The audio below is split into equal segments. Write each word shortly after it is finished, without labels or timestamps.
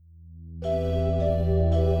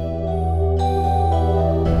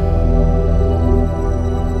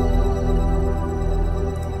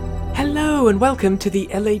welcome to the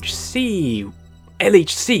LHC.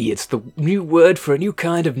 LHC, it's the new word for a new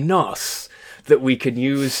kind of NOS that we can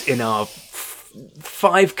use in our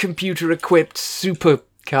 5 computer-equipped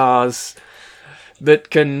supercars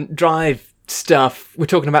that can drive stuff. We're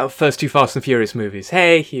talking about the first 2 Fast and Furious movies.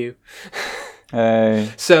 Hey, Hugh.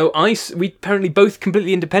 Hey. So we apparently both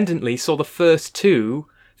completely independently saw the first 2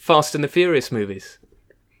 Fast and the Furious movies.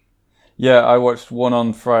 Yeah, I watched one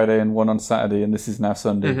on Friday and one on Saturday, and this is now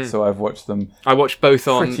Sunday, so I've watched them. I watched both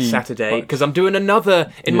on Saturday, because I'm doing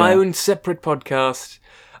another, in my own separate podcast,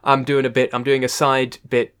 I'm doing a side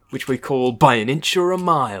bit, which we call By an Inch or a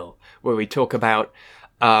Mile, where we talk about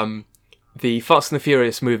the Fast and the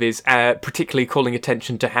Furious movies, particularly calling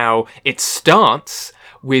attention to how it starts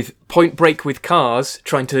with Point Break with cars,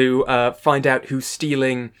 trying to find out who's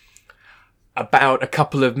stealing about a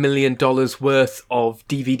couple of $1 million worth of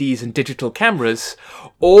DVDs and digital cameras,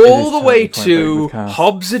 all the way to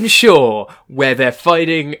Hobbs and Shaw, where they're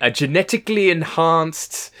fighting a genetically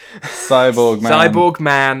enhanced cyborg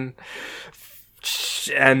man.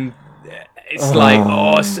 And it's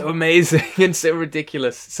like, so amazing and so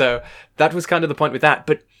ridiculous. So that was kind of the point with that.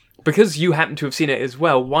 But because you happen to have seen it as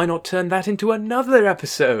well, why not turn that into another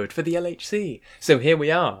episode for the LHC? So here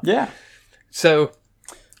we are. Yeah. So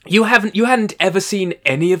you hadn't ever seen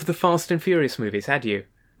any of the Fast and Furious movies, had you?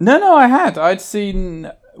 No, I had. I'd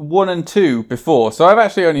seen 1 and 2 before, so I've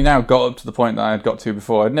actually only now got up to the point that I had got to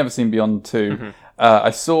before. I'd never seen beyond 2. Mm-hmm. I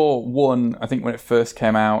saw 1, I think, when it first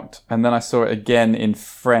came out, and then I saw it again in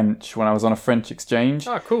French when I was on a French exchange.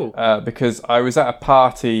 Oh, cool. Because I was at a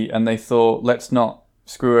party and they thought, let's not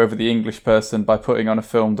screw over the English person by putting on a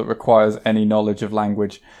film that requires any knowledge of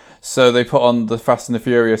language. So they put on the Fast and the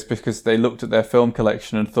Furious because they looked at their film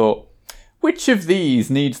collection and thought, which of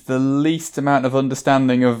these needs the least amount of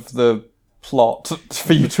understanding of the plot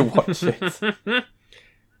for you to watch it?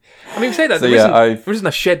 I mean, say that so there isn't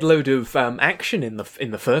a shed load of action in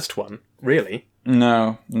the first one, really.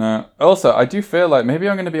 No. Also, I do feel like maybe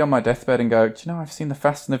I'm going to be on my deathbed and go, do you know, I've seen the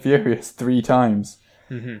Fast and the Furious 3 times.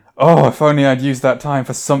 Mm-hmm. Oh, if only I'd used that time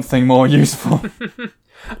for something more useful.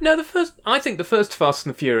 No, I think the first Fast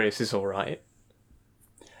and the Furious is all right.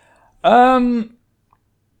 I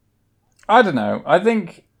don't know. I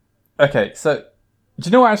think... Okay, so... Do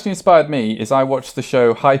you know what actually inspired me? Is I watched the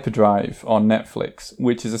show Hyperdrive on Netflix,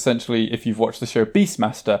 which is essentially, if you've watched the show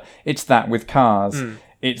Beastmaster, it's that with cars. Mm.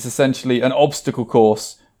 It's essentially an obstacle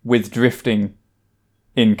course with drifting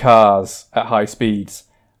in cars at high speeds.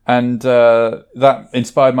 And that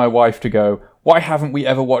inspired my wife to go, why haven't we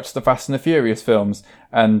ever watched the Fast and the Furious films?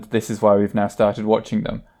 And this is why we've now started watching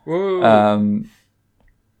them. Woo.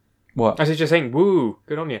 What? I was just saying, woo,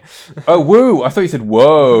 good on you. Oh, woo! I thought you said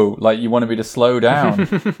whoa, like you wanted me to slow down.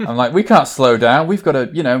 I'm like, we can't slow down. We've got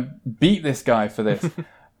to, beat this guy for this.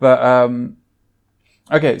 But,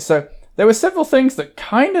 okay, so there were several things that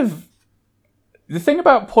kind of... The thing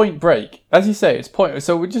about Point Break, as you say, it's point...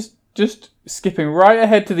 So we're just skipping right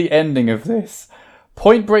ahead to the ending of this.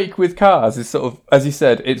 Point Break with cars is sort of, as you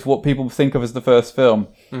said, it's what people think of as the first film.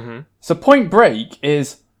 Mm-hmm. So Point Break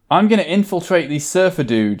is, I'm going to infiltrate these surfer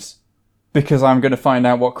dudes because I'm going to find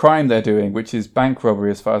out what crime they're doing, which is bank robbery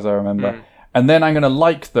as far as I remember. Mm. And then I'm going to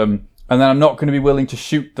like them, and then I'm not going to be willing to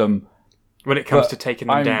shoot them. When it comes to taking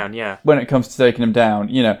them down, yeah. When it comes to taking them down,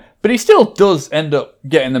 But he still does end up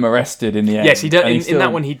getting them arrested in the end. Yes, he does. In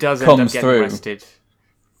that one, he does end up getting arrested.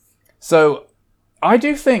 So... I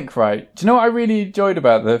do think, right, do you know what I really enjoyed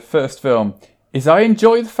about the first film? Is I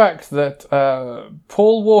enjoy the fact that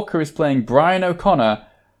Paul Walker is playing Brian O'Connor,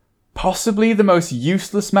 possibly the most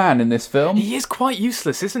useless man in this film. He is quite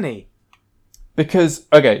useless, isn't he? Because,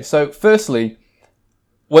 okay, so firstly,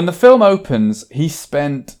 when the film opens, he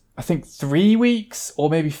spent, I think, 3 weeks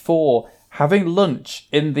or maybe 4 having lunch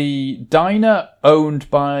in the diner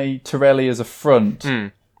owned by Torelli as a front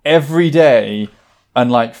every day. And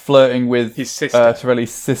like flirting with his sister,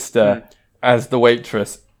 Torelli's sister, as the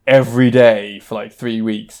waitress every day for like 3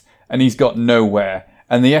 weeks, and he's got nowhere.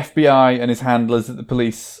 And the FBI and his handlers at the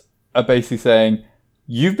police are basically saying,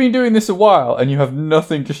 "You've been doing this a while, and you have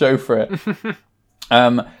nothing to show for it."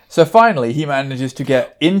 So finally, he manages to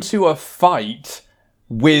get into a fight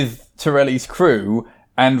with Torelli's crew.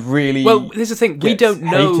 And really, well, here's the thing: we don't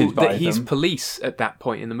know that he's police at that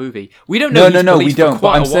point in the movie. We don't know. No, we don't. For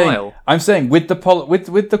quite a while. I'm saying with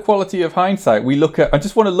the quality of hindsight, we look at. I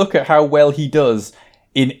just want to look at how well he does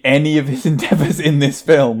in any of his endeavors in this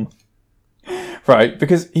film, right?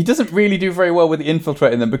 Because he doesn't really do very well with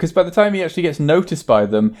infiltrating them. Because by the time he actually gets noticed by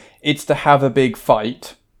them, it's to have a big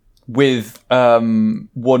fight with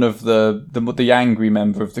one of the angry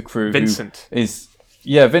member of the crew, Vincent. Who is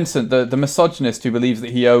Vincent, the misogynist who believes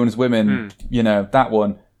that he owns women, that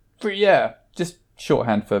one. But yeah, just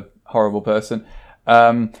shorthand for horrible person.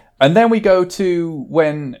 And then we go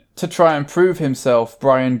to to try and prove himself,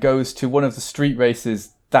 Brian goes to one of the street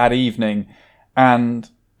races that evening, and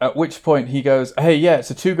at which point he goes, hey, yeah, it's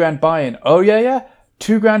a $2,000 buy-in. Oh, yeah,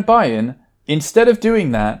 $2,000 buy-in. Instead of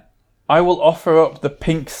doing that, I will offer up the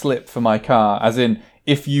pink slip for my car, as in,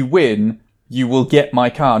 if you win, you will get my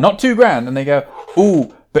car. Not $2,000. And they go,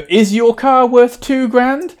 ooh, but is your car worth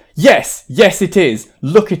 $2,000? Yes, it is.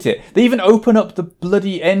 Look at it. They even open up the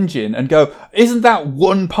bloody engine and go, isn't that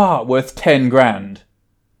one part worth $10,000?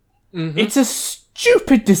 Mm-hmm. It's a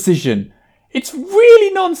stupid decision. It's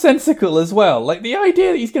really nonsensical as well. Like, the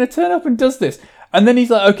idea that he's going to turn up and does this. And then he's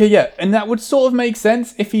like, okay, yeah. And that would sort of make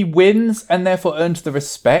sense if he wins and therefore earns the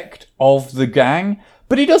respect of the gang.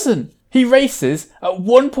 But he doesn't. He races. At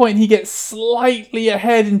one point, he gets slightly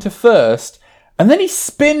ahead into first. And then he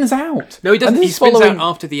spins out. No, he doesn't. He spins out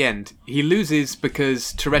after the end. He loses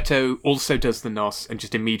because Toretto also does the NOS and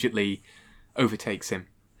just immediately overtakes him.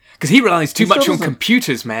 Because he relies too much on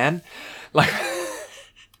computers, man. Like...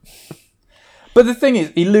 But the thing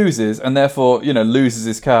is, he loses, and therefore, loses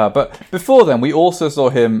his car. But before then, we also saw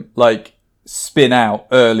him, spin out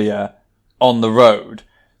earlier on the road.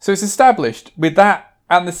 So it's established with that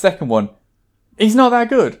and the second one, he's not that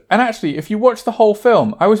good. And actually, if you watch the whole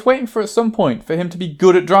film, I was waiting for at some point for him to be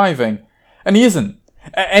good at driving. And he isn't.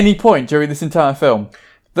 At any point during this entire film.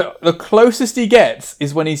 The closest he gets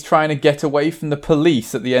is when he's trying to get away from the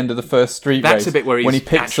police at the end of the first street race. That's a bit where he's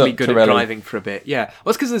actually good at driving for a bit. Yeah.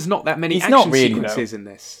 Well, it's because there's not that many action sequences in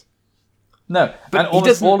this. No. But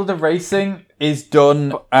all of the racing is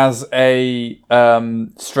done as a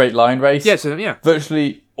straight line race. Yeah.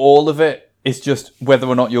 Virtually all of it is just whether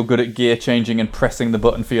or not you're good at gear changing and pressing the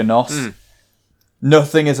button for your NOS. Mm.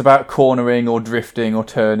 Nothing is about cornering or drifting or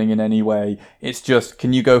turning in any way. It's just,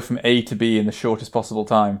 can you go from A to B in the shortest possible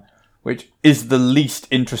time? Which is the least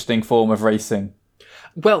interesting form of racing.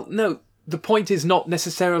 Well, no, the point is not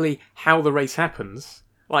necessarily how the race happens.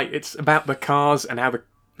 It's about the cars and how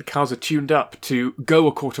the cars are tuned up to go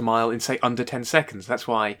a quarter mile in, say, under 10 seconds. That's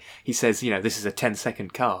why he says, this is a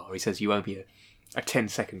 10-second car. Or he says, you owe me a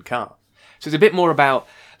 10-second car. So it's a bit more about...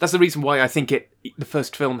 That's the reason why I think the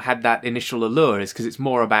first film had that initial allure, is because it's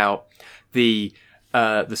more about the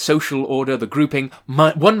social order, the grouping.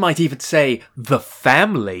 One might even say the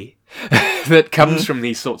family that comes from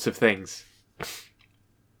these sorts of things.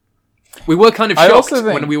 We were kind of shocked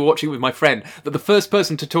when we were watching it with my friend that the first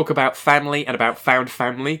person to talk about family and about found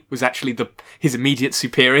family was actually his immediate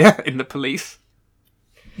superior in the police.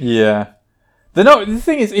 Yeah. The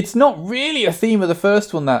thing is, it's not really a theme of the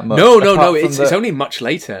first one that much. No, it's only much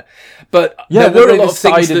later. But there were a lot of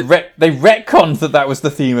things that... They retconned that was the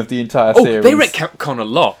theme of the entire series. They retcon a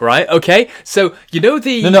lot, right? Okay, so,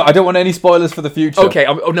 the... No, I don't want any spoilers for the future. Okay,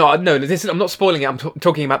 I'm not spoiling it, I'm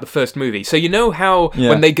talking about the first movie. So you know how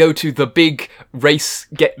when they go to the big race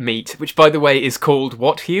meet, which, by the way, is called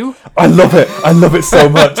what, Hugh? I love it so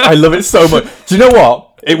much. Do you know what?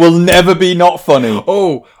 It will never be not funny.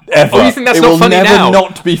 Oh, ever. Oh, you think that's not funny now? It will never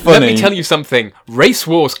not be funny. Let me tell you something. Race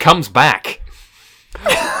Wars comes back.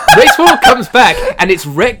 Race Wars comes back, and it's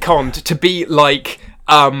retconned to be like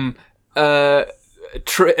Trejo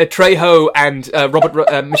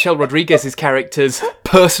and Michelle Rodriguez's character's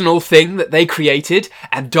personal thing that they created,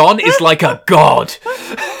 and Don is like a god.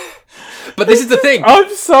 But this is the thing.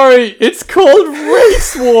 I'm sorry, it's called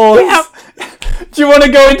Race Wars. Yeah. Do you want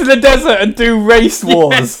to go into the desert and do race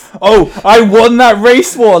wars? Yes. Oh, I won that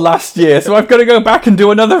race war last year, so I've got to go back and do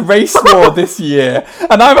another race war this year.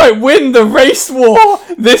 And I might win the race war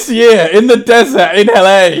this year in the desert in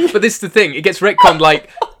LA. But this is the thing, it gets retconned like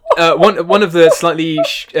one of the slightly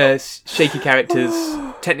shaky characters,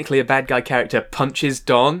 technically a bad guy character, punches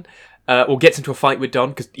Don, or gets into a fight with Don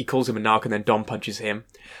because he calls him a narc and then Don punches him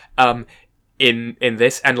in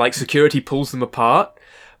this, and security pulls them apart.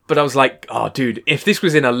 But I was like, oh, dude, if this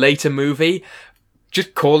was in a later movie,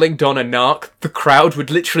 just calling Don a narc, the crowd would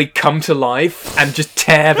literally come to life and just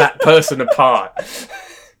tear that person apart.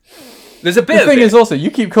 There's a bit of it. The thing is also,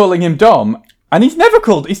 you keep calling him Dom, and he's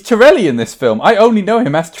Torelli in this film. I only know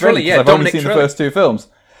him as Torelli because I've only seen the first two films.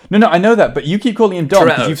 No, I know that, but you keep calling him Dom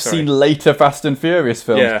because you've seen later Fast and Furious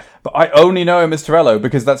films. Yeah. But I only know him as Torello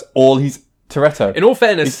because that's all he's... Toretto. In all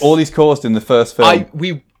fairness... It's all he's caused in the first film.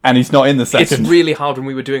 And he's not in the second. It's really hard when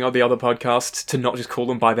we were doing all the other podcasts to not just call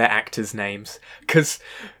them by their actors' names. Because...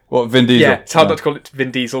 What, Vin Diesel? Yeah, it's hard not to call it Vin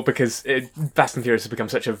Diesel because Fast and Furious has become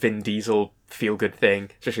such a Vin Diesel feel-good thing.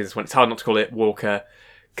 Especially this one. It's hard not to call it Walker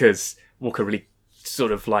because Walker really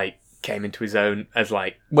sort of came into his own as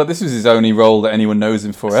like... Well, this was his only role that anyone knows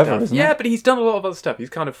him for ever, isn't it? Yeah, but he's done a lot of other stuff. He's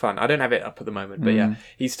kind of fun. I don't have it up at the moment, but yeah,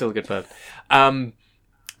 he's still a good bird. And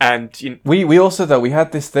we also, though, we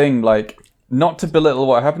had this thing, like, not to belittle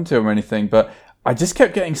what happened to him or anything, but I just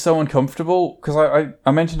kept getting so uncomfortable because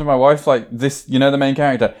I mentioned to my wife, like, this, you know, the main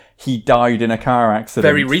character, he died in a car accident.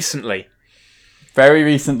 Very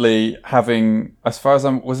recently, having, as far as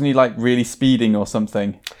wasn't he, like, really speeding or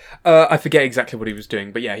something? I forget exactly what he was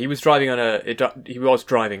doing, but yeah, he was driving he was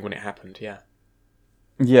driving when it happened, yeah.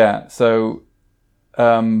 Yeah, so,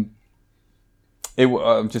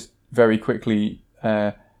 just very quickly,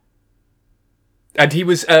 and he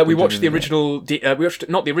was. We watched the original. We watched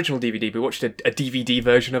not the original DVD, but we watched a DVD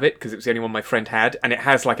version of it because it was the only one my friend had, and it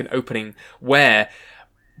has like an opening where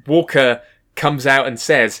Walker comes out and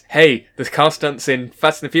says, "Hey, the car stunts in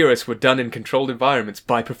Fast and the Furious were done in controlled environments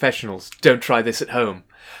by professionals. Don't try this at home."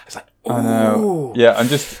 I was like, "Ooh." I know. Yeah, and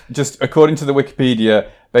just according to the Wikipedia,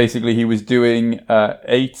 basically he was doing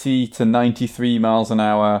 80 to 93 miles an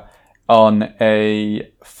hour on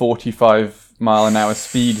a 45-mile-an-hour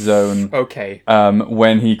speed zone. Okay.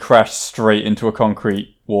 When he crashed straight into a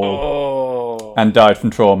concrete wall and died from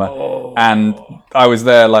trauma. And I was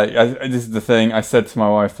there, like, this is the thing. I said to my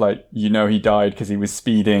wife, like, you know, he died because he was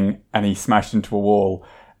speeding and he smashed into a wall.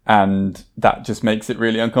 And that just makes it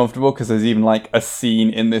really uncomfortable because there's even, like, a scene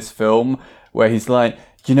in this film where he's like,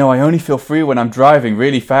 you know, I only feel free when I'm driving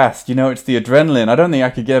really fast. You know, it's the adrenaline. I don't think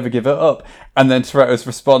I could ever give it up. And then Toretto's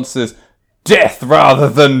response is, death rather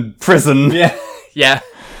than prison. Yeah. Yeah.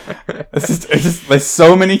 It's just, there's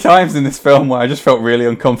so many times in this film where I just felt really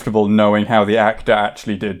uncomfortable knowing how the actor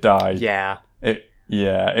actually did die. Yeah.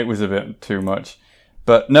 It was a bit too much.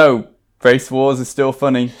 But no, Race Wars is still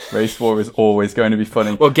funny. Race War is always going to be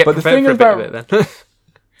funny. Well, get prepared for a bit of it then.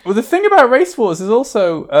 Well, the thing about Race Wars is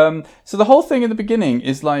also... so the whole thing in the beginning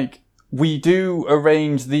is like, we do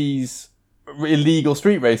arrange these illegal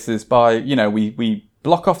street races by, you know, we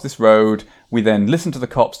block off this road, we then listen to the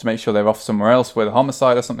cops to make sure they're off somewhere else with a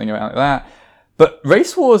homicide or something like that. But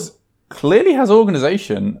Race Wars clearly has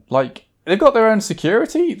organisation. Like, they've got their own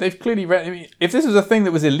security. They've clearly... if this was a thing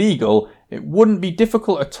that was illegal, it wouldn't be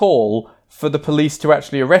difficult at all for the police to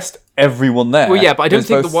actually arrest everyone there. Well, yeah, but I don't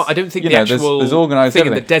think the actual there's organised thing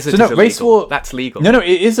in the desert is illegal. Race War, that's legal. No,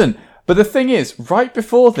 it isn't. But the thing is, right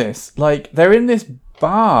before this, like, they're in this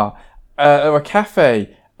bar or a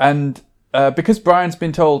cafe, and because Brian's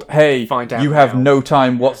been told, hey, you have no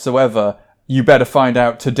time whatsoever, you better find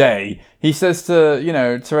out today. He says to, you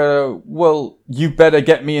know, Toretto, well, you better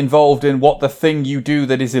get me involved in what the thing you do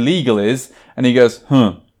that is illegal is. And he goes,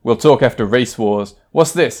 we'll talk after Race Wars.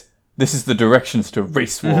 What's this? This is the directions to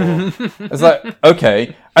Race War. It's like,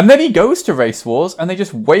 okay. And then he goes to Race Wars and they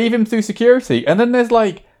just wave him through security. And then there's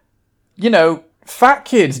like, you know, fat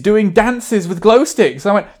kids doing dances with glow sticks.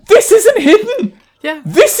 I went, this isn't hidden. Yeah.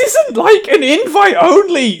 This isn't like an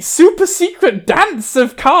invite-only, super secret dance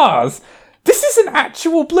of cars. This is an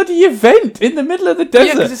actual bloody event in the middle of the desert.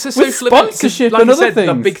 Yeah, because it's a social sponsorship like and other said, things.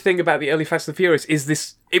 The big thing about the early Fast and the Furious is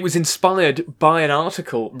this: it was inspired by an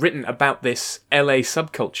article written about this LA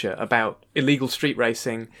subculture, about illegal street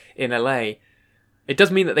racing in LA. It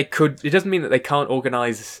doesn't mean that they could. It doesn't mean that they can't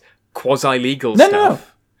organise quasi-legal stuff. No.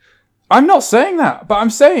 I'm not saying that, but I'm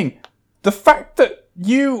saying the fact that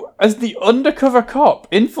you, as the undercover cop,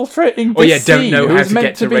 infiltrating this don't know how to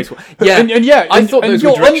get to Race War. Yeah, I thought those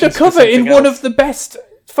you're were directions undercover in else. One of the best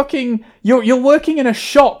fucking. You're working in a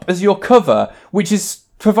shop as your cover, which is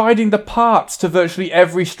providing the parts to virtually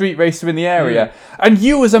every street racer in the area. And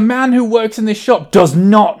you, as a man who works in this shop, does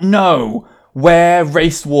not know where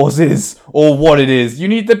Race Wars is or what it is. You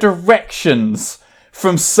need the directions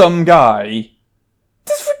from some guy.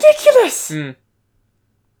 That's ridiculous.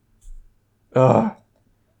 Ugh.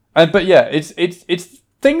 But yeah, it's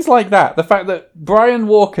things like that. The fact that Brian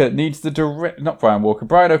O'Connor needs the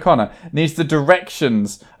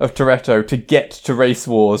directions of Toretto to get to Race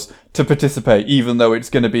Wars to participate, even though it's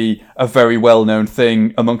going to be a very well-known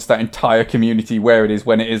thing amongst that entire community where it is,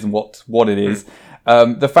 when it is, and what it is.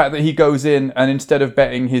 The fact that he goes in and instead of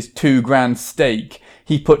betting his $2,000 stake,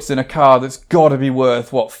 he puts in a car that's got to be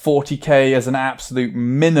worth, $40K as an absolute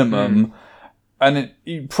minimum. And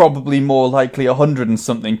probably more likely 100 and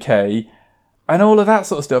something K, and all of that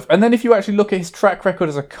sort of stuff. And then if you actually look at his track record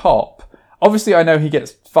as a cop, obviously I know he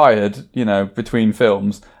gets fired, you know, between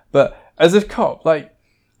films, but as a cop, like,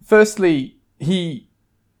 firstly, he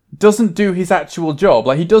doesn't do his actual job.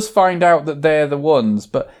 Like, he does find out that they're the ones,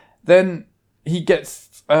 but then he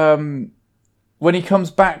gets, when he comes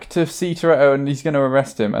back to see Toretto and he's going to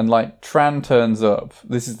arrest him, and, like, Tran turns up,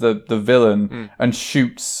 this is the villain, and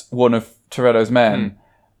shoots one of Toretto's men.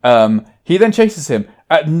 He then chases him.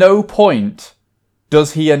 At no point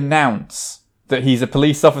does he announce that he's a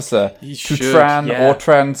police officer to Tran or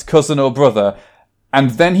Tran's cousin or brother.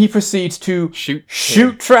 And then he proceeds to shoot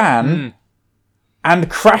Tran and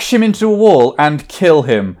crash him into a wall and kill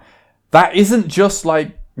him. That isn't just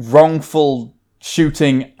like wrongful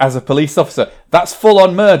shooting as a police officer. That's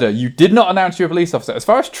full-on murder. You did not announce you're a police officer. As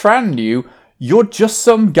far as Tran knew, you're just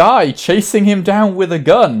some guy chasing him down with a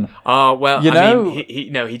gun. Oh, well, you know?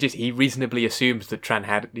 He reasonably assumed that Tran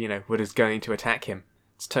had, was going to attack him.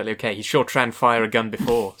 It's totally okay. He saw Tran fire a gun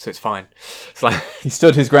before, so it's fine. It's like he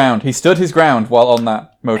stood his ground. He stood his ground while on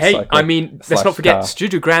that motorcycle. Hey, I mean, let's not forget,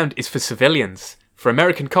 stood your ground is for civilians. For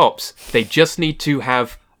American cops, they just need to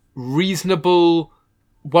have reasonable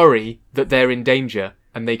worry that they're in danger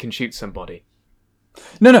and they can shoot somebody.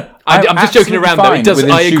 No. I'm just joking around, though.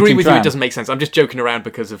 I agree with you, it doesn't make sense. I'm just joking around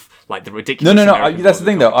because of like the ridiculous... No. That's the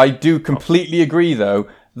thing, though. I do completely agree, though,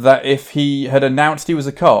 that if he had announced he was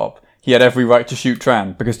a cop, he had every right to shoot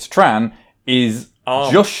Tran, because Tran is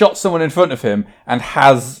just shot someone in front of him and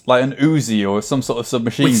has like an Uzi or some sort of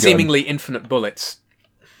submachine gun. With seemingly infinite bullets.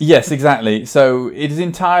 Yes, exactly. So it is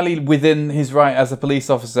entirely within his right as a police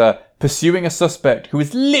officer pursuing a suspect who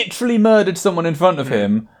has literally murdered someone in front of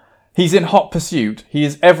him. He's in hot pursuit. He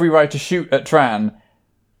has every right to shoot at Tran,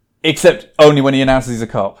 except only when he announces he's a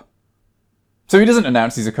cop. So he doesn't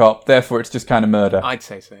announce he's a cop, therefore it's just kind of murder. I'd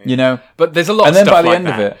say so. Yeah. You know? But there's a lot of stuff by the like end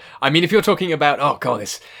that. of it, I mean, if you're talking about,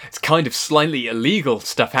 it's kind of slightly illegal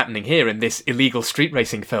stuff happening here in this illegal street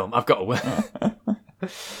racing film, I've got to...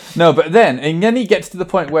 No, but then he gets to the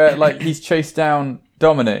point where like he's chased down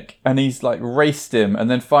Dominic and he's like raced him, and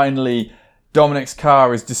then finally Dominic's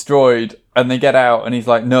car is destroyed and they get out and he's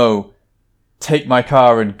like, no, take my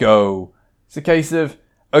car and go. It's a case of,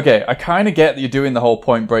 okay, I kind of get that you're doing the whole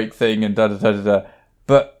Point Break thing and da-da-da-da-da,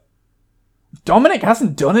 but Dominic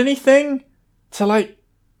hasn't done anything to, like,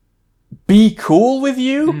 be cool with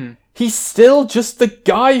you. He's still just the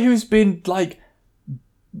guy who's been, like,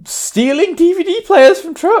 stealing DVD players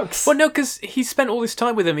from trucks. Well, no, because he's spent all this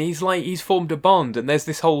time with him. He's formed a bond, and there's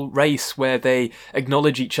this whole race where they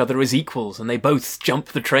acknowledge each other as equals, and they both jump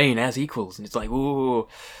the train as equals, and it's like, ooh...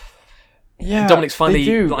 Yeah, Dominic's finally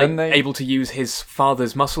able to use his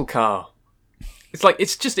father's muscle car. It's like,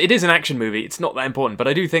 it is an action movie. It's not that important, but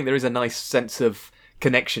I do think there is a nice sense of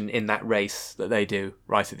connection in that race that they do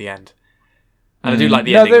right at the end. And I do like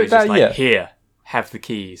the ending where it's just like, here, have the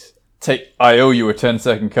keys. I owe you a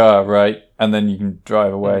 10-second car, right? And then you can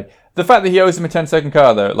drive away. The fact that he owes him a 10-second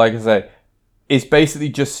car, though, like I say, is basically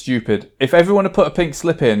just stupid. If everyone had put a pink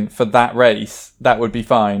slip in for that race, that would be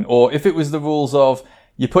fine. Or if it was the rules of...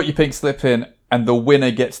 you put your pink slip in and the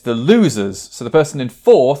winner gets the losers. So the person in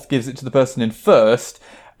fourth gives it to the person in first,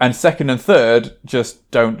 and second and third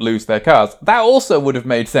just don't lose their cars. That also would have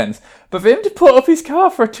made sense. But for him to put up his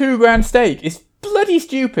car for a $2,000 stake is bloody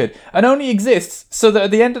stupid, and only exists so that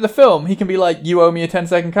at the end of the film he can be like, you owe me a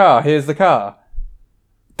 10-second car, here's the car.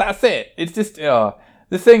 That's it. It's just...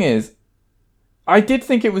 The thing is, I did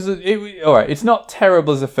think it was... Alright, it's not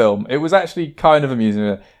terrible as a film. It was actually kind of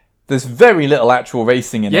amusing. There's very little actual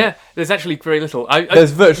racing in it. Yeah, there's actually very little.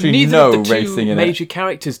 There's virtually no racing in it. Neither of the two major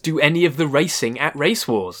characters do any of the racing at Race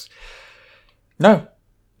Wars. No.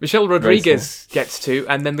 Michelle Rodriguez gets to,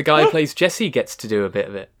 and then the guy who plays Jesse gets to do a bit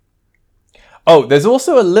of it. Oh, there's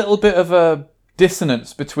also a little bit of a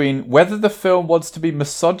dissonance between whether the film wants to be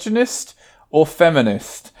misogynist or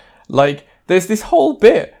feminist. Like, there's this whole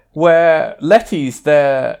bit where Letty's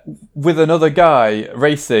there with another guy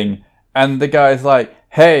racing, and the guy's like,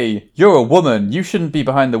 hey, you're a woman, you shouldn't be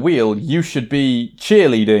behind the wheel, you should be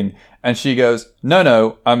cheerleading. And she goes,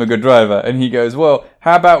 no, I'm a good driver. And he goes, well,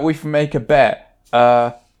 how about we make a bet?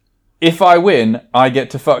 If I win, I get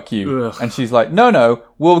to fuck you. Ugh. And she's like, no,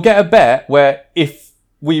 we'll get a bet where if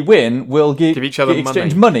we win, we'll give each other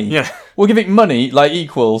exchange money. Yeah. We'll give it money, like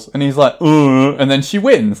equals. And he's like, and then she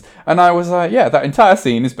wins. And I was like, yeah, that entire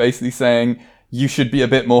scene is basically saying, you should be a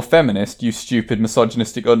bit more feminist, you stupid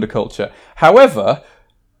misogynistic underculture. However...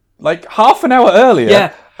 like half an hour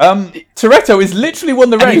earlier, Toretto is literally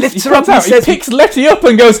won the race. He lifts her up and he picks Letty up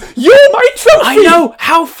and goes, you're my trophy! I know!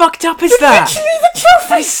 How fucked up is that? Literally the trophy!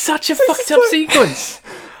 That is such a fucked up sequence.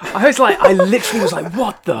 I literally was like,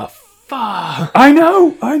 what the fuck? I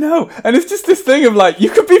know. And it's just this thing of like,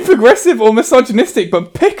 you could be progressive or misogynistic,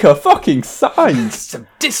 but pick a fucking side. Some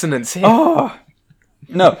dissonance here. Oh.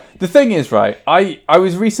 No, the thing is, right, I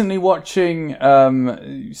was recently watching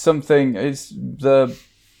something, it's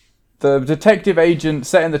the detective agent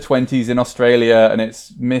set in the 20s in Australia, and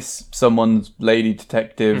it's Miss someone's lady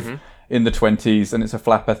detective. Mm-hmm. in the 20s and it's a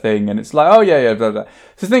flapper thing and it's like, oh yeah, blah, blah.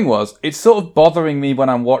 So the thing was, it's sort of bothering me when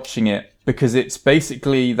I'm watching it because it's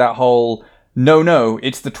basically that whole, no,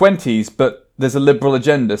 it's the 20s, but there's a liberal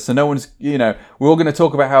agenda, so no one's, we're all going to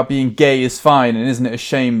talk about how being gay is fine, and isn't it a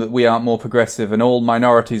shame that we aren't more progressive, and all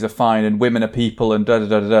minorities are fine, and women are people, and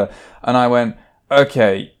da-da-da-da-da. And I went,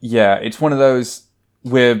 okay, yeah, it's one of those,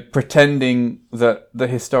 we're pretending that the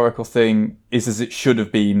historical thing is as it should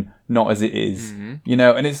have been, not as it is. Mm-hmm.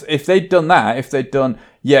 And it's, if they'd done,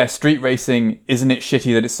 yeah, street racing, isn't it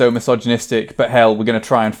shitty that it's so misogynistic, but hell, we're going to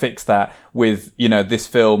try and fix that with, this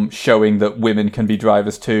film showing that women can be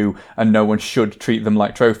drivers too, and no one should treat them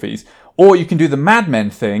like trophies. Or you can do the Mad Men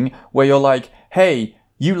thing, where you're like, hey,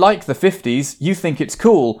 you like the 50s, you think it's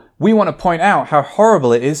cool, we want to point out how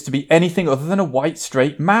horrible it is to be anything other than a white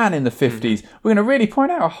straight man in the 50s. Mm-hmm. We're going to really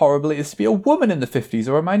point out how horrible it is to be a woman in the 50s,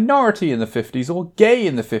 or a minority in the 50s, or gay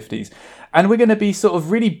in the 50s. And we're going to be sort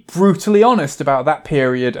of really brutally honest about that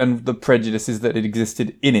period and the prejudices that had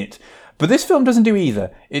existed in it. But this film doesn't do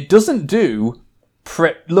either. It doesn't do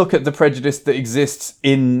look at the prejudice that exists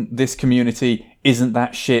in this community. Isn't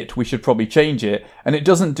that shit? We should probably change it. And it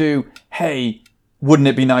doesn't do, hey, wouldn't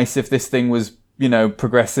it be nice if this thing was,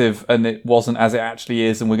 progressive and it wasn't as it actually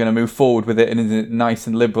is, and we're going to move forward with it and isn't it nice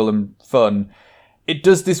and liberal and fun? It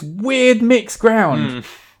does this weird mixed ground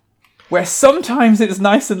where sometimes it's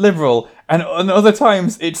nice and liberal and other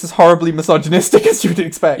times it's as horribly misogynistic as you'd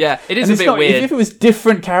expect. Yeah, it is a bit weird. If it was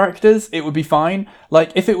different characters, it would be fine.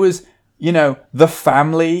 Like, if it was, the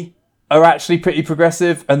family are actually pretty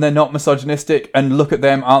progressive and they're not misogynistic, and look at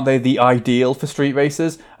them, aren't they the ideal for street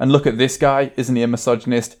racers? And look at this guy, isn't he a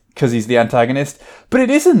misogynist because he's the antagonist? But it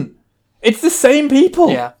isn't. It's the same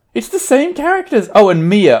people. Yeah. It's the same characters. Oh, and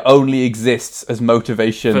Mia only exists as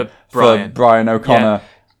motivation for Brian O'Connor. Yeah.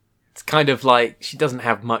 It's kind of like she doesn't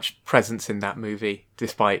have much presence in that movie,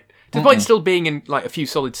 despite still being in like a few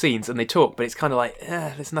solid scenes and they talk, but it's kind of like,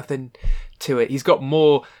 there's nothing to it. He's got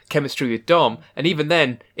more chemistry with Dom, and even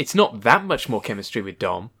then, it's not that much more chemistry with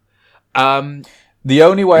Dom. The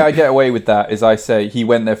only way I get away with that is I say he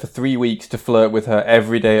went there for 3 weeks to flirt with her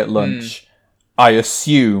every day at lunch. I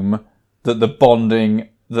assume that the bonding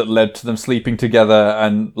that led to them sleeping together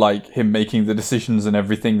and like him making the decisions and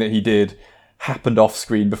everything that he did happened off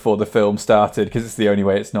screen before the film started, because it's the only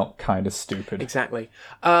way it's not kind of stupid. Exactly.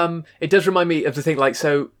 It does remind me of the thing, like,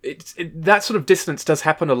 so that sort of dissonance does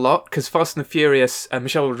happen a lot, because Fast and the Furious,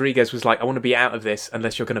 Michelle Rodriguez was like, I want to be out of this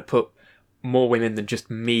unless you're going to put more women than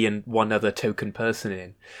just me and one other token person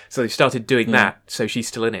in. So they started doing that, so she's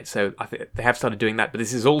still in it. So I think they have started doing that, but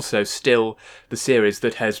this is also still the series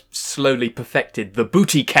that has slowly perfected the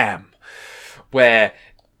booty cam, where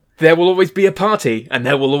there will always be a party, and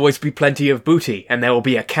there will always be plenty of booty, and there will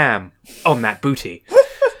be a cam on that booty.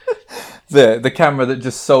 The camera that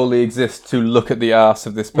just solely exists to look at the arse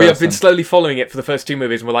of this person. We have been slowly following it for the first two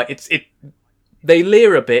movies, and we're like, they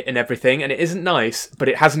leer a bit and everything, and it isn't nice, but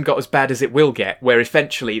it hasn't got as bad as it will get, where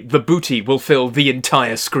eventually the booty will fill the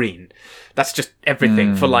entire screen. That's just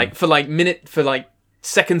everything for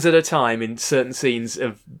seconds at a time in certain scenes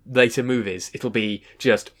of later movies. It'll be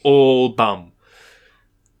just all bum.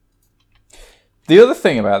 The other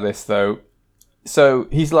thing about this, though, so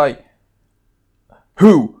he's like,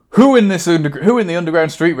 who in the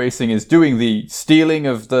underground street racing is doing the stealing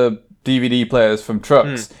of the DVD players from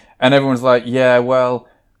trucks? And everyone's like, yeah, well,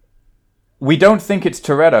 we don't think it's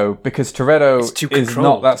Toretto, because Toretto is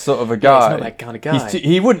not that sort of a guy. Yeah, he's not that kind of guy.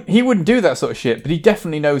 He wouldn't do that sort of shit, but he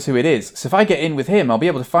definitely knows who it is. So if I get in with him, I'll be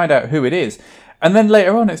able to find out who it is. And then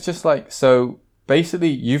later on, it's just like, so basically,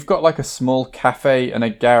 you've got like a small cafe and a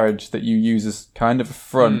garage that you use as kind of a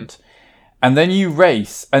front. And then you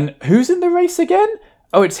race. And who's in the race again?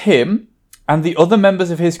 Oh, it's him and the other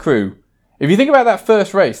members of his crew. If you think about that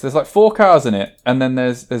first race, there's like 4 cars in it. And then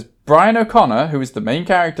there's Brian O'Connor, who is the main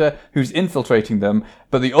character, who's infiltrating them.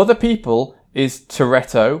 But the other people is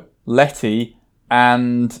Toretto, Letty,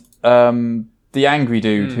 and the angry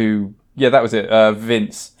dude who... Yeah, that was it.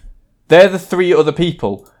 Vince. They're the 3 other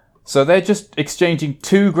people. So they're just exchanging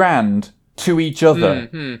 $2,000 to each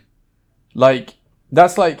other. Like,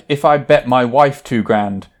 that's like if I bet my wife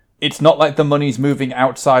 $2,000. It's not like the money's moving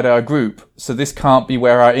outside our group, so this can't be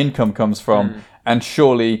where our income comes from. And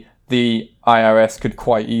surely the IRS could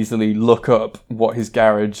quite easily look up what his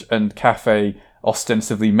garage and cafe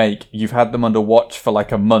ostensibly make. You've had them under watch for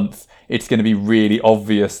like a month. It's going to be really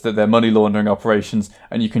obvious that they're money laundering operations,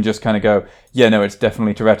 and you can just kind of go, yeah, no, it's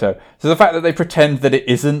definitely Toretto. So the fact that they pretend that it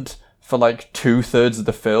isn't for like 2/3 of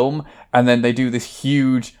the film, and then they do this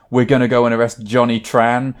huge, we're going to go and arrest Johnny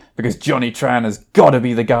Tran, because Johnny Tran has got to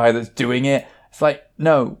be the guy that's doing it. It's like,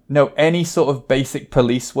 no, any sort of basic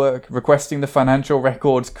police work, requesting the financial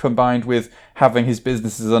records combined with having his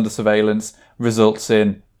businesses under surveillance results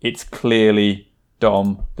in it's clearly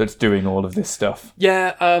Dom that's doing all of this stuff.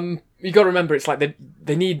 Yeah, you got to remember, it's like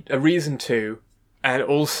they need a reason to, and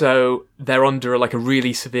also they're under like a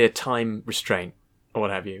really severe time restraint or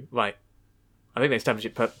what have you. Like, I think they established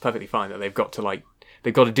it perfectly fine that they've got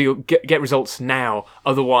to get results now,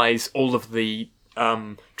 otherwise all of the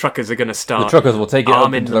truckers are going to start. The truckers will take it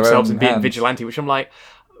arming into their themselves own and being hands. vigilante. Which I'm like,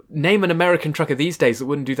 name an American trucker these days that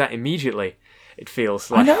wouldn't do that immediately. It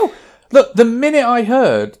feels like. I know. Look, the minute I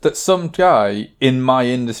heard that some guy in my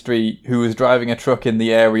industry who was driving a truck in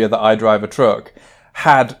the area that I drive a truck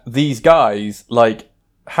had these guys like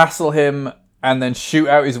hassle him and then shoot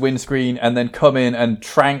out his windscreen and then come in and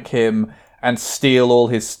trank him and steal all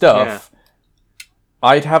his stuff. Yeah.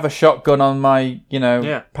 I'd have a shotgun on my,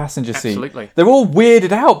 passenger seat. Absolutely. They're all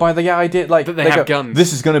weirded out by the idea, like that they have guns.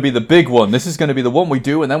 This is going to be the big one. This is going to be the one we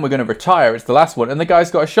do, and then we're going to retire. It's the last one, and the guy's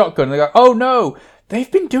got a shotgun. And they go, "Oh no,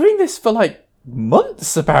 they've been doing this for like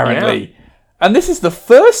months, apparently." Yeah. And this is the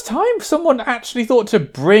first time someone actually thought to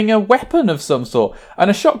bring a weapon of some sort. And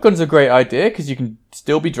a shotgun's a great idea because you can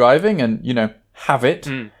still be driving and have it.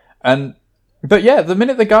 But yeah, the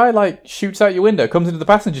minute the guy like shoots out your window, comes into the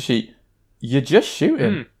passenger seat. You're just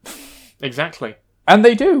shooting. Exactly. And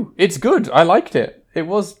they do. It's good. I liked it. It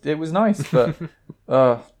was nice. But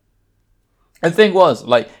the thing was,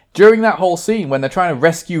 like, during that whole scene when they're trying to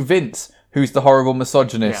rescue Vince, who's the horrible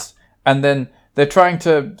misogynist, and then they're trying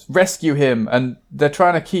to rescue him and they're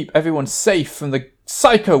trying to keep everyone safe from the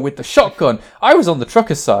psycho with the shotgun. I was on the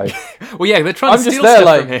trucker's side. Well, yeah, they're trying to steal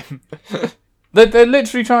stuff from him. They're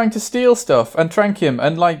literally trying to steal stuff and trank him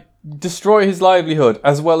and, like, destroy his livelihood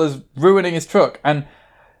as well as ruining his truck, and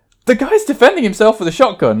the guy's defending himself with a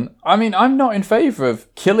shotgun. I mean, I'm not in favour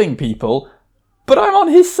of killing people, but I'm on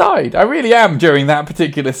his side. I really am during that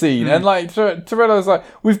particular scene. And like Toretto's like,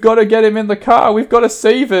 we've got to get him in the car, we've got to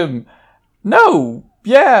save him. No,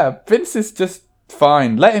 yeah, Vince is just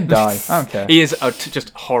fine. Let him die. I don't care. He is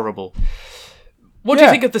just horrible. What do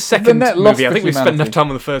you think of the second movie? I think we've spent enough time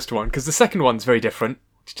on the first one because the second one's very different.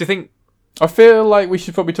 Do you think? I feel like we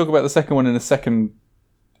should probably talk about the second one in a second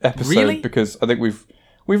episode. Really? Because I think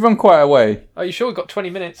we've run quite a way. Are you sure we've got 20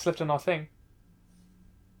 minutes left on our thing?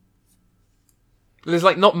 There's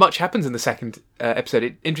like not much happens in the second episode.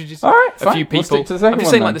 It introduces a few people. We'll stick to the second I'm just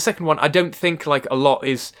one, saying, then. like the second one, I don't think like a lot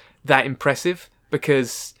is that impressive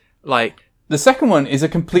because like. The second one is a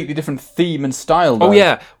completely different theme and style, though. Oh,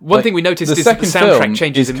 yeah. One thing we noticed is that the soundtrack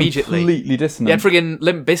changes immediately. Completely dissonant. You had friggin'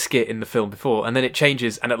 Limp Bizkit in the film before, and then it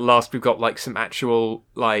changes, and at last we've got like some actual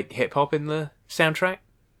like hip-hop in the soundtrack.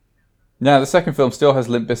 Yeah, the second film still has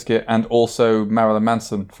Limp Bizkit and also Marilyn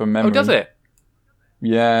Manson from memory. Oh, does it?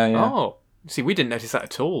 Yeah. Oh. See, we didn't notice that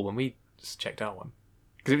at all when we just checked our one.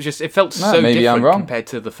 Because it felt so different compared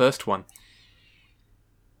to the first one.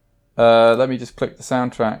 Let me just click the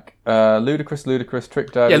soundtrack. Ludacris,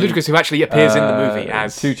 Trick Daddy. Yeah, Ludacris, who actually appears in the movie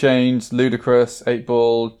as 2 Chainz, Ludacris,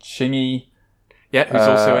 8-Ball, Chingy. Yeah, who's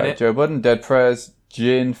also in it. Joe Budden, Dead Prez,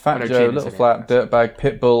 Jin, Fat Joe, Little Flat, Dirtbag,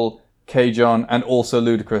 Pitbull, K-John, and also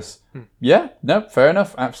Ludacris. Yeah, no, fair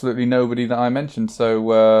enough. Absolutely nobody that I mentioned.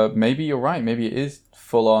 So maybe you're right. Maybe it is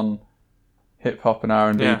full on hip hop and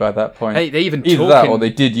R&B by that point. Hey, they even either that or they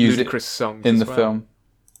did use Ludacris it songs in the well. film.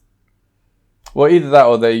 Well, either that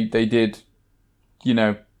or they did,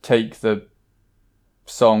 take the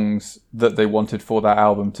songs that they wanted for that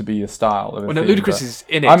album to be a style. Well, no, Ludacris is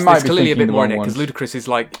in it. There's clearly a bit more in it because Ludacris is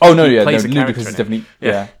like. Oh no, yeah, Ludacris is definitely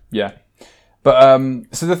yeah. But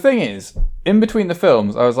so the thing is, in between the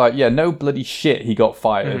films, I was like, yeah, no bloody shit, he got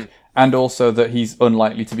fired, and also that he's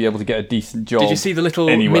unlikely to be able to get a decent job. Did you see the little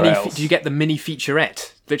else. Did you get the mini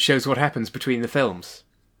featurette that shows what happens between the films?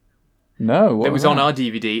 No, it was on our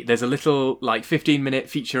DVD. There's a little, 15-minute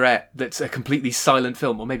featurette that's a completely silent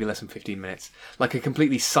film, or maybe less than 15 minutes, like a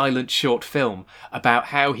completely silent short film about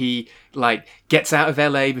how he, gets out of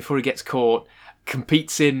LA before he gets caught,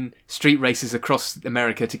 competes in street races across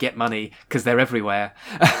America to get money, because they're everywhere,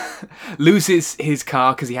 loses his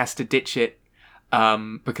car because he has to ditch it,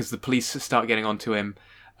 because the police start getting onto him,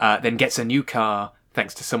 then gets a new car,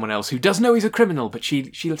 thanks to someone else who does know he's a criminal, but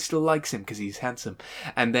she still likes him because he's handsome.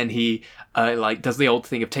 And then he does the old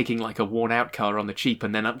thing of taking a worn out car on the cheap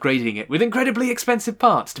and then upgrading it with incredibly expensive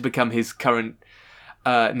parts to become his current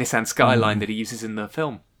Nissan Skyline that he uses in the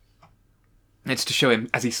film. It's to show him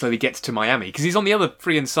as he slowly gets to Miami because he's on the other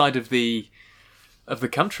freaking side of the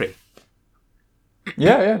country.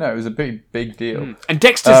 Yeah, no, it was a big deal. And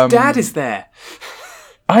Dexter's dad is there.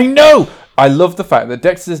 I know. I love the fact that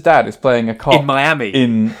Dexter's dad is playing a cop in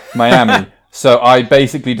Miami. So I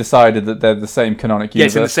basically decided that they're the same canonic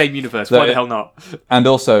universe. Yes, in the same universe. Why the hell not? And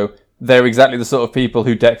also, they're exactly the sort of people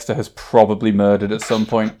who Dexter has probably murdered at some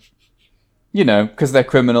point. You know, because they're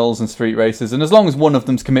criminals and street racers. And as long as one of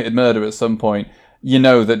them's committed murder at some point, you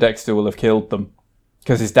know that Dexter will have killed them.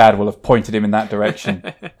 Because his dad will have pointed him in that direction.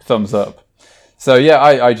 Thumbs up. So yeah,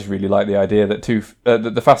 I just really like the idea that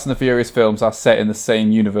that the Fast and the Furious films are set in the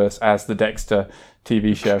same universe as the Dexter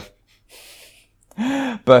TV show.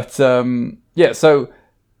 But yeah, so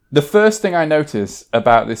the first thing I notice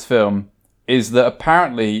about this film is that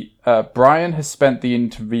apparently Brian has spent the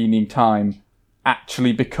intervening time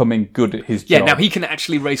actually becoming good at his job. Yeah, now he can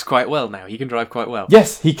actually race quite well now. He can drive quite well.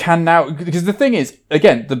 Yes, he can now. Because the thing is,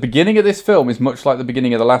 again, the beginning of this film is much like the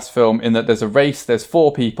beginning of the last film in that there's a race, there's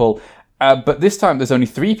 4 people, but this time there's only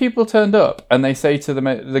 3 people turned up, and they say to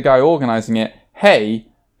the guy organising it, hey,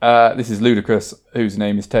 this is Ludacris, whose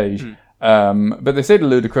name is Tage, but they say to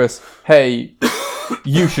Ludacris, hey,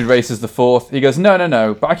 you should race as the 4th. He goes,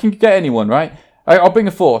 no, but I can get anyone, right? I'll bring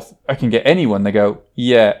a 4th. I can get anyone. They go,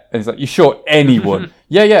 yeah. And he's like, you sure anyone?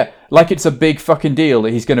 Yeah. Like it's a big fucking deal that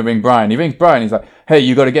he's going to ring Brian. He rings Brian. He's like, hey,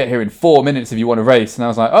 you got to get here in 4 minutes if you want to race. And I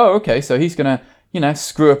was like, oh, okay. So he's going to,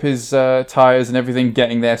 screw up his tyres and everything,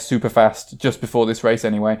 getting there super fast just before this race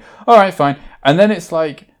anyway. All right, fine. And then it's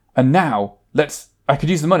like, and now I could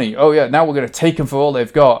use the money. Oh yeah, now we're going to take them for all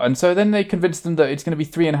they've got. And so then they convinced them that it's going to be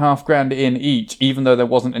 $3,500 in each, even though there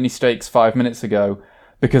wasn't any stakes 5 minutes ago.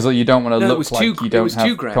 Because you don't want to look like you don't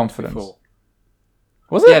have confidence. Before.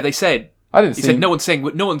 Was it? Yeah, they said. I didn't see. Said no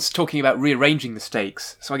one's talking about rearranging the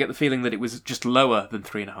stakes. So I get the feeling that it was just lower than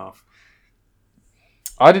 3.5.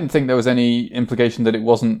 I didn't think there was any implication that it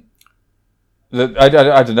wasn't. That I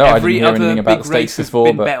don't know. I didn't hear anything about the stakes before.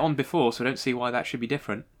 Every other big race has been bet on before, so I don't see why that should be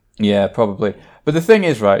different. Yeah, probably. But the thing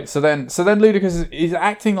is, right? So then Ludacris is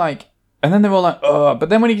acting like, and then they're all like, oh. But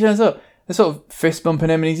then when he turns up, they're sort of fist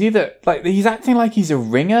bumping him, and he's acting like he's a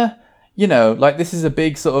ringer, like this is a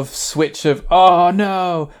big sort of switch of, oh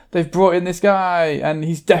no, they've brought in this guy, and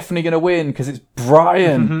he's definitely going to win because it's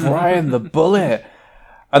Brian the Bullet,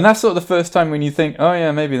 and that's sort of the first time when you think, oh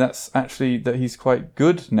yeah, maybe that's actually that he's quite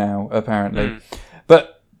good now, apparently.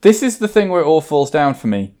 But this is the thing where it all falls down for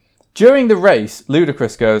me. During the race,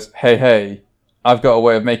 Ludacris goes, hey, I've got a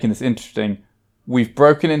way of making this interesting. We've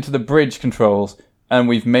broken into the bridge controls and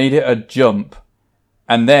we've made it a jump.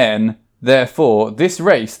 And then, therefore, this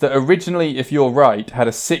race that originally, if you're right, had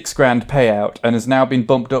a $6,000 payout and has now been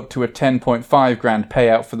bumped up to a $10.5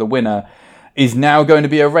 payout for the winner, is now going to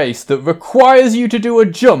be a race that requires you to do a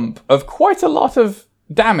jump of quite a lot of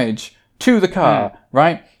damage to the car,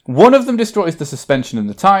 right? One of them destroys the suspension and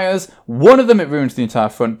the tyres. One of them, it ruins the entire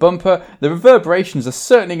front bumper. The reverberations are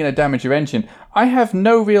certainly going to damage your engine. I have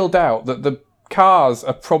no real doubt that the cars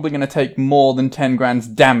are probably going to take more than 10 grand's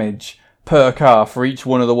damage per car for each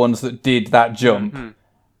one of the ones that did that jump,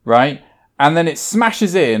 right? And then it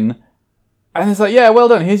smashes in, and it's like, yeah, well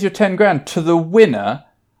done, here's your 10 grand to the winner.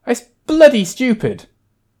 It's bloody stupid.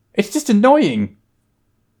 It's just annoying.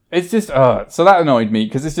 It's just, so that annoyed me,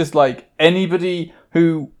 because it's just like, anybody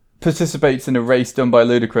who participates in a race done by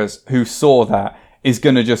Ludacris who saw that is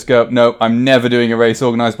going to just go, no, I'm never doing a race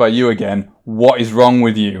organised by you again. What is wrong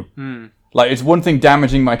with you? Like, it's one thing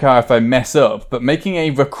damaging my car if I mess up, but making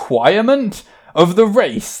a requirement of the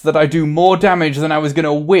race that I do more damage than I was going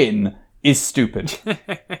to win is stupid.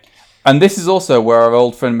 And this is also where our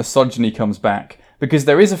old friend misogyny comes back, because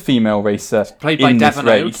there is a female racer played by in this Davin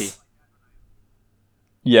race. Aoki.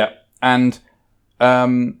 Yeah, and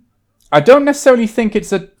I don't necessarily think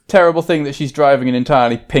it's a terrible thing that she's driving an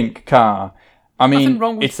entirely pink car. I mean,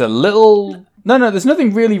 it's a little... No, there's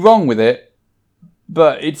nothing really wrong with it.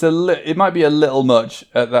 But it might be a little much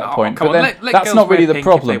at that point. But then that's not really the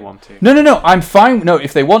problem. If they want to. No, I'm fine. No,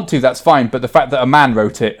 if they want to, that's fine. But the fact that a man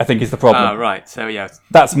wrote it, I think, is the problem. Oh, right. So, yeah.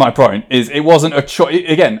 That's my point, is it wasn't a choice.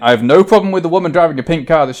 Again, I have no problem with the woman driving a pink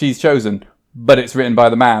car that she's chosen, but it's written by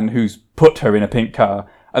the man who's put her in a pink car.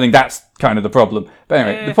 I think that's kind of the problem. But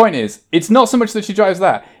anyway, the point is, it's not so much that she drives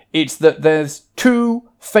that. It's that there's 2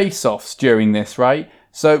 face-offs during this, right?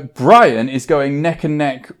 So Brian is going neck and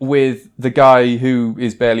neck with the guy who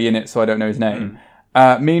is barely in it, so I don't know his name.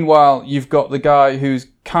 Meanwhile, you've got the guy who's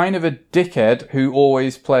kind of a dickhead who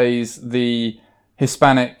always plays the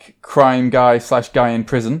Hispanic crime guy / guy in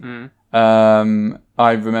prison.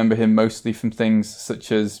 I remember him mostly from things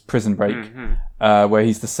such as Prison Break, where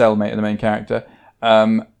he's the cellmate of the main character.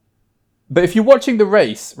 But if you're watching the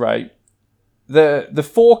race, right, the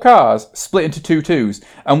 4 cars split into 2 twos,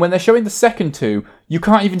 and when they're showing the second 2, you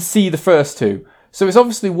can't even see the first 2. So it's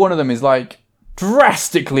obviously one of them is like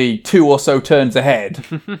drastically 2 or so turns ahead,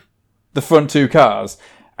 the front 2 cars.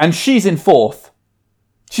 and she's in fourth.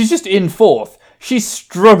 She's just in fourth. She's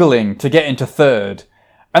struggling to get into third.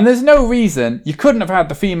 And there's no reason you couldn't have had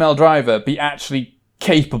the female driver be actually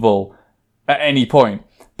capable at any point.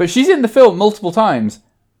 But she's in the film multiple times,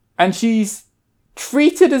 and she's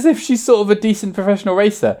treated as if she's sort of a decent professional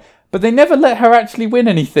racer. But they never let her actually win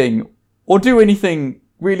anything or do anything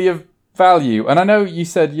really of value. And I know you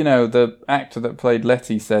said, the actor that played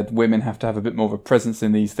Letty said women have to have a bit more of a presence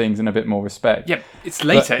in these things and a bit more respect. Yep, it's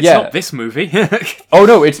later. It's not this movie. Oh,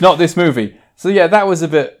 no, it's not this movie. So, yeah, that was a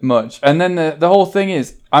bit much. And then the whole thing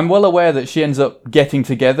is, I'm well aware that she ends up getting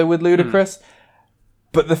together with Ludacris.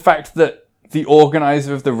 But the fact that the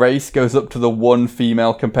organizer of the race goes up to the one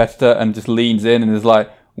female competitor and just leans in and is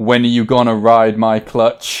like, when are you gonna ride my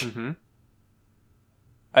clutch? Mm-hmm.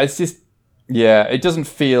 It's just, it doesn't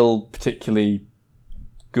feel particularly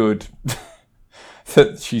good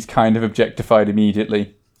that she's kind of objectified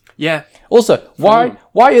immediately. Yeah. Also,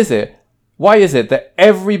 why is it that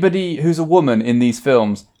everybody who's a woman in these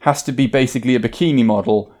films has to be basically a bikini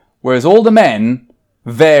model, whereas all the men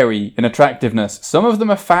vary in attractiveness? Some of them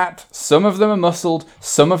are fat, some of them are muscled,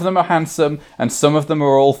 some of them are handsome, and some of them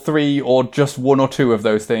are all three or just one or two of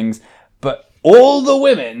those things. But all the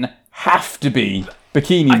women have to be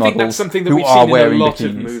bikini models. I think that's something that we've seen in a lot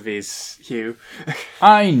of movies, Hugh.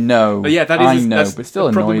 I know. But yeah, but still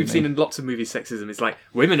the problem we've seen in lots of movies. Sexism is like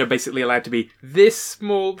women are basically allowed to be this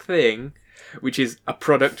small thing, which is a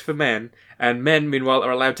product for men, and men, meanwhile,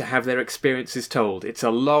 are allowed to have their experiences told. It's a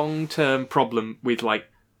long-term problem with like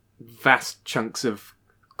vast chunks of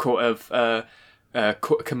commercial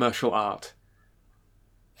art.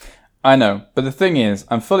 I know, but the thing is,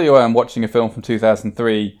 I'm fully aware I'm watching a film from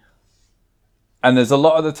 2003, and there's a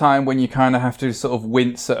lot of the time when you kind of have to sort of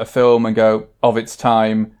wince at a film and go, of its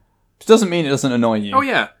time. It doesn't mean it doesn't annoy you. Oh,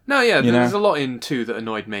 yeah. No, yeah, there's a lot in 2 that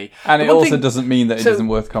annoyed me. And it also doesn't mean that it isn't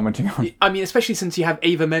worth commenting on. I mean, especially since you have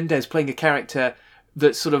Eva Mendes playing a character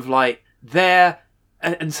that's sort of like there,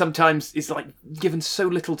 and sometimes is like given so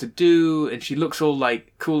little to do, and she looks all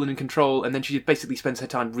like cool and in control, and then she basically spends her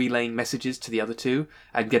time relaying messages to the other two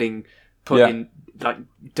and getting put in like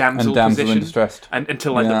damsel position. In distress. And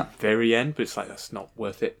until like the very end, but it's like, that's not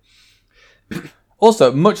worth it.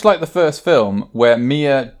 Also, much like the first film, where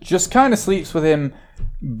Mia just kind of sleeps with him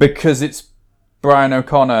because it's Brian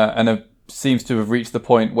O'Connor and seems to have reached the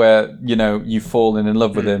point where, you've fallen in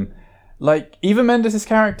love with him. Like, Eva Mendes'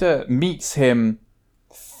 character meets him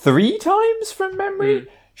 3 times from memory.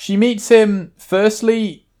 She meets him,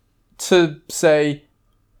 firstly, to say,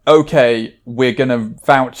 okay, we're going to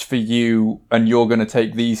vouch for you and you're going to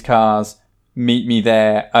take these cars, meet me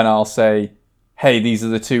there, and I'll say, hey, these are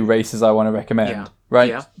the 2 races I want to recommend, right?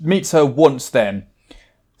 Yeah. Meets her once then.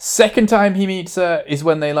 Second time he meets her is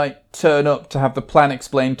when they, turn up to have the plan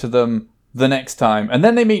explained to them the next time. And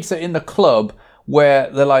then they meet her in the club where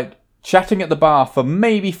they're, chatting at the bar for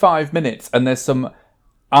maybe 5 minutes and there's some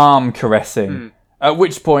arm caressing. At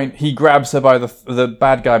which point he grabs her by the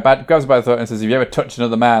bad guy, grabs her by the throat and says, if you ever touch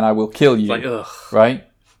another man, I will kill you. It's like, ugh. Right?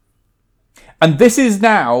 And this is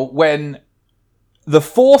now when the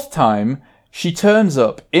 4th time she turns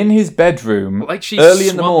up in his bedroom early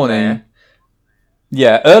in the morning. There.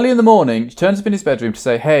 Yeah, early in the morning, she turns up in his bedroom to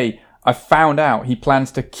say, hey, I found out he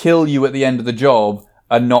plans to kill you at the end of the job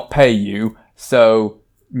and not pay you, so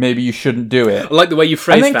maybe you shouldn't do it. I like the way you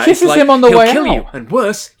phrase that. And then kisses him on the way out. He'll kill you, and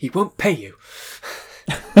worse, he won't pay you.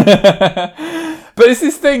 But it's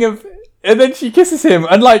this thing of... And then she kisses him,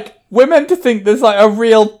 and, we're meant to think there's, a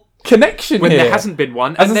real connection when here. When there hasn't been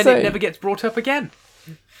one, and then it never gets brought up again.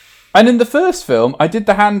 And in the first film, I did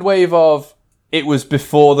the hand wave of, it was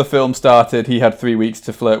before the film started, he had 3 weeks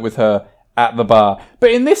to flirt with her at the bar.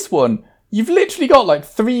 But in this one, you've literally got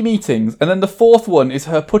 3 meetings, and then the 4th one is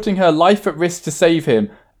her putting her life at risk to save him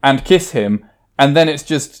and kiss him, and then it's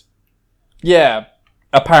just,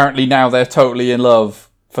 apparently now they're totally in love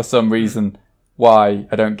for some reason. Why?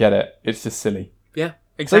 I don't get it. It's just silly. Yeah,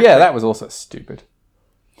 exactly. So that was also stupid.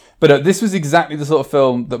 But this was exactly the sort of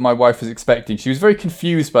film that my wife was expecting. She was very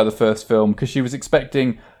confused by the first film because she was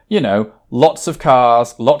expecting, lots of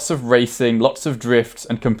cars, lots of racing, lots of drifts,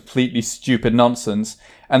 and completely stupid nonsense.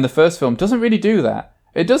 And the first film doesn't really do that.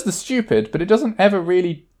 It does the stupid, but it doesn't ever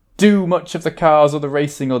really do much of the cars or the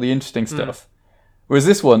racing or the interesting stuff. Whereas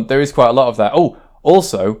this one, there is quite a lot of that. Oh,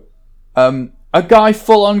 also, a guy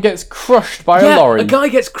full on gets crushed by a lorry. A guy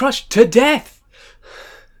gets crushed to death.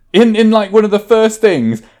 In one of the first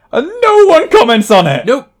things. And no one comments on it.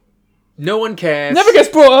 Nope. No one cares. Never gets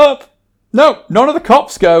brought up. No, none of the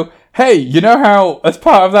cops go, hey, you know how, as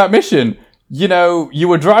part of that mission, you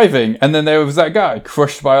were driving and then there was that guy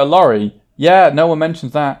crushed by a lorry. Yeah, no one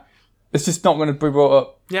mentions that. It's just not going to be brought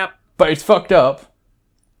up. Yep. But it's fucked up.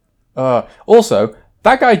 Also,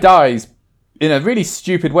 that guy dies in a really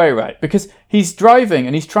stupid way, right? Because he's driving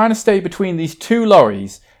and he's trying to stay between these two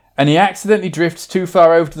lorries, and he accidentally drifts too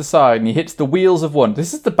far over to the side and he hits the wheels of one.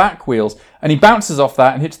 This is the back wheels, and he bounces off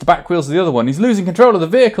that and hits the back wheels of the other one. He's losing control of the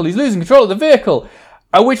vehicle.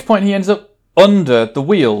 At which point he ends up under the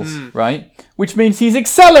wheels, right? Which means he's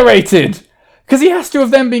accelerated. Because he has to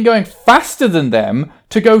have then been going faster than them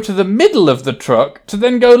to go to the middle of the truck, to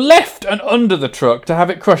then go left and under the truck to have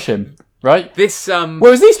it crush him, right?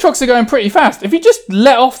 Whereas these trucks are going pretty fast. If he just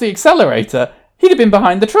let off the accelerator, he'd have been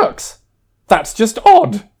behind the trucks. That's just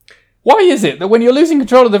odd. Why is it that when you're losing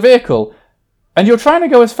control of the vehicle and you're trying to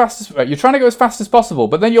go as fast as possible,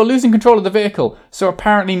 but then you're losing control of the vehicle, so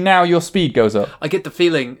apparently now your speed goes up? I get the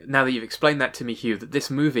feeling, now that you've explained that to me, Hugh, that this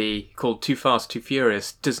movie called Too Fast, Too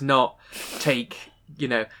Furious does not take,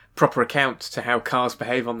 proper account to how cars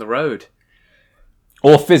behave on the road.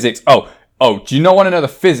 Or physics. Oh, do you not want to know the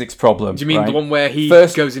physics problem? Do you mean the one where he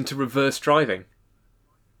goes into reverse driving?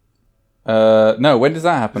 No, when does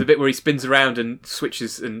that happen? There's a bit where he spins around and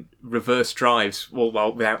switches and reverse drives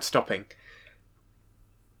while without stopping.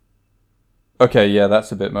 Okay, yeah,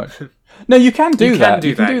 that's a bit much. No, you can do that.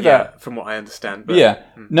 You can do that, from what I understand. But, yeah.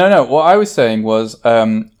 No, what I was saying was,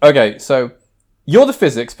 okay, so you're the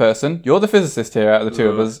physics person. You're the physicist here out of the two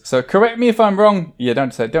of us. So correct me if I'm wrong. Yeah,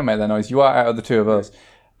 don't make that noise. You are out of the two of us.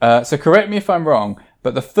 So correct me if I'm wrong,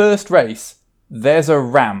 but the first race, there's a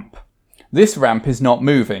ramp. This ramp is not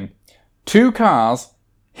moving. Two cars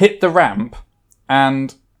hit the ramp,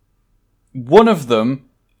 and one of them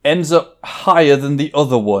ends up higher than the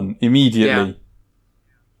other one immediately. Yeah.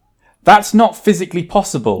 That's not physically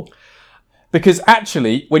possible. Because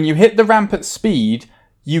actually, when you hit the ramp at speed,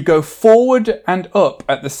 you go forward and up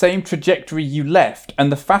at the same trajectory you left,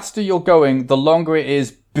 and the faster you're going, the longer it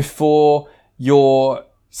is before you're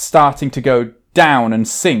starting to go down and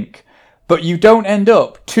sink. But you don't end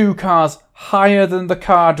up two cars higher than the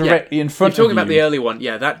car directly in front of you. You're talking about the early one.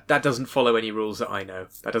 Yeah, that doesn't follow any rules that I know.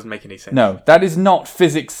 That doesn't make any sense. No, that is not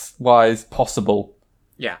physics-wise possible.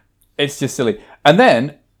 Yeah. It's just silly. And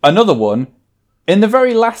then, another one, in the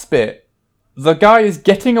very last bit, the guy is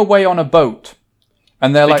getting away on a boat.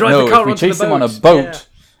 And they're like, no, if we chase him on a boat...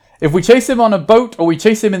 Yeah. If we chase him on a boat or we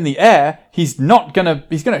chase him in the air, he's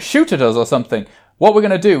gonna shoot at us or something. What we're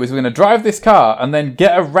going to do is we're going to drive this car and then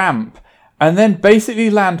get a ramp and then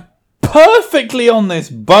basically land perfectly on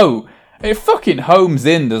this boat. It fucking homes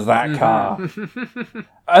in, does that car.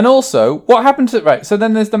 And also, what happened to... Right, so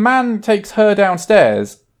then there's the man takes her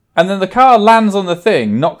downstairs, and then the car lands on the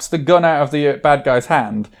thing, knocks the gun out of the bad guy's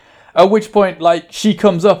hand, at which point, she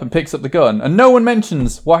comes up and picks up the gun, and no one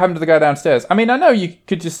mentions what happened to the guy downstairs. I mean, I know you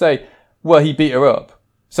could just say, well, he beat her up.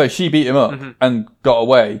 So she beat him up and got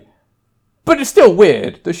away. But it's still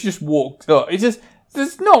weird that she just walked up. It's just...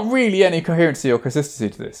 There's not really any coherency or consistency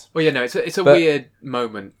to this. Well, yeah, no, it's a weird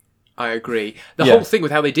moment. I agree. The whole thing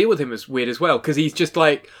with how they deal with him is weird as well, because he's just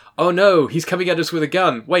like, oh no, he's coming at us with a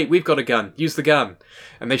gun. Wait, we've got a gun. Use the gun.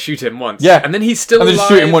 And they shoot him once. Yeah. And then he's still alive. And they just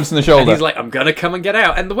shoot him once in the shoulder. And he's like, I'm gonna come and get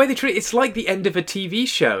out. And the way they treat it's like the end of a TV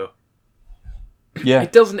show. Yeah.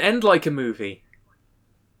 It doesn't end like a movie.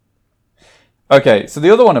 Okay, so the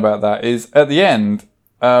other one about that is, at the end...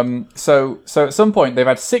 So at some point they've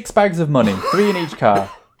had 6 bags of money, 3 in each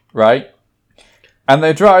car, right? And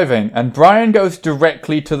they're driving, and Brian goes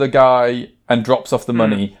directly to the guy and drops off the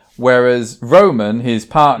money, whereas Roman, his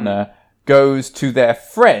partner, goes to their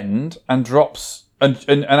friend and drops and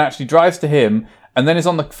actually drives to him, and then is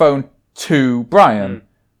on the phone to Brian,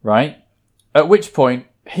 right? At which point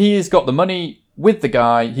he has got the money with the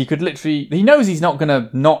guy. He knows he's not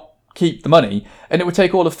gonna not keep the money, and it would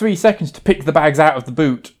take all of 3 seconds to pick the bags out of the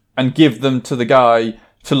boot and give them to the guy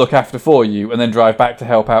to look after for you, and then drive back to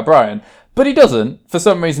help out Brian. But he doesn't. For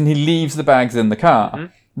some reason, he leaves the bags in the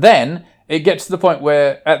car. Then it gets to the point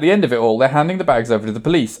where, at the end of it all, they're handing the bags over to the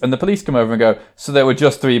police, and the police come over and go, so there were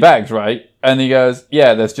just 3 bags, right? And he goes,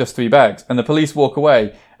 yeah, there's just 3 bags. And the police walk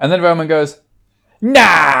away, and then Roman goes,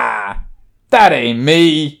 nah, that ain't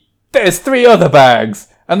me. There's 3 other bags.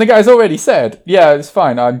 And the guy's already said, yeah, it's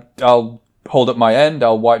fine. I'll hold up my end.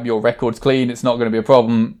 I'll wipe your records clean. It's not going to be a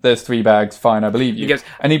problem. There's 3 bags. Fine, I believe you. He goes,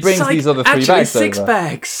 and he brings these other 3 bags 6 over.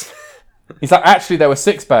 bags. He's like, actually, there were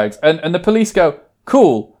 6 bags. And the police go,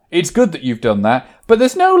 cool, it's good that you've done that. But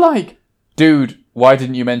there's no dude, why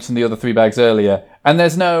didn't you mention the other 3 bags earlier? And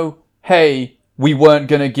there's no, hey, we weren't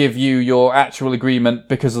going to give you your actual agreement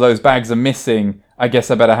because those bags are missing. I guess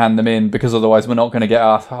I better hand them in because otherwise we're not going to get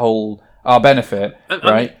our benefit,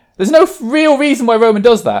 right? There's no real reason why Roman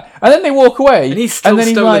does that. And then they walk away. And he's still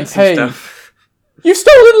stolen some stuff. You've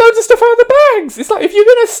stolen loads of stuff out of the bags. It's like, if you're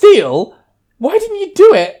going to steal, why didn't you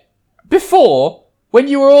do it before when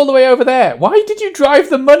you were all the way over there? Why did you drive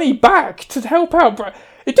the money back to help out?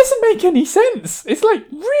 It doesn't make any sense. It's like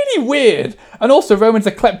really weird. And also, Roman's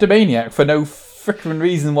a kleptomaniac for no frickin'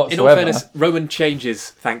 reason whatsoever. In all fairness, Roman changes,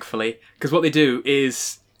 thankfully, because what they do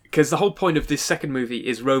is... Because the whole point of this second movie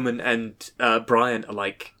is Roman and Brian are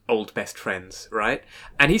like old best friends, right?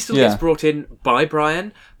 And he still gets brought in by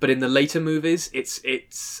Brian, but in the later movies, it's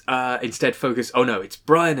instead focused. Oh no, it's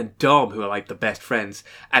Brian and Dom who are like the best friends,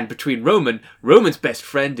 and between Roman's best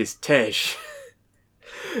friend is Tej.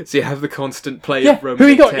 So you have the constant play of Roman, who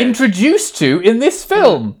he got Tej. introduced to in this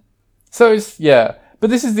film. So it's but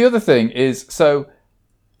this is the other thing is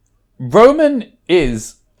Roman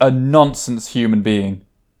is a nonsense human being.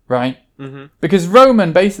 Right? Mm-hmm. Because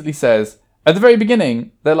Roman basically says, at the very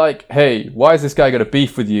beginning, they're like, hey, why has this guy got a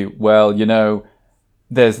beef with you? Well,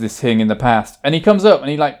 there's this thing in the past. And he comes up and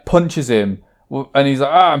he like punches him. And he's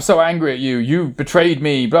like, I'm so angry at you. You betrayed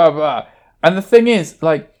me, blah, blah. And the thing is,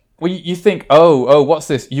 like, well, you think, oh, what's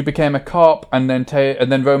this? You became a cop and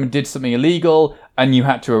then Roman did something illegal and you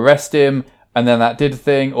had to arrest him. And then that did a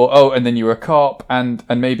thing. Or, and then you were a cop and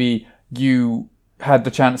maybe you had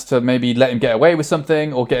the chance to maybe let him get away with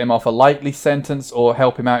something or get him off a lightly sentence or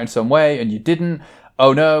help him out in some way and you didn't.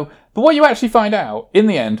 Oh no. But what you actually find out in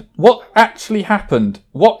the end, what actually happened?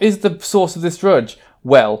 What is the source of this grudge?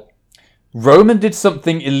 Well, Roman did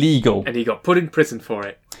something illegal. And he got put in prison for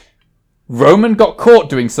it. Roman got caught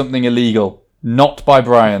doing something illegal, not by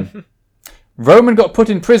Brian. Roman got put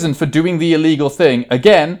in prison for doing the illegal thing.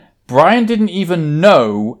 Again, Brian didn't even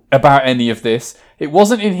know about any of this. It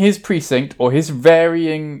wasn't in his precinct or his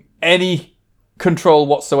varying any control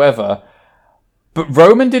whatsoever. But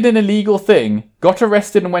Roman did an illegal thing, got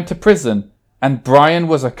arrested and went to prison, and Brian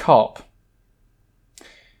was a cop.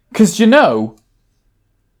 Because,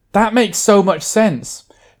 that makes so much sense.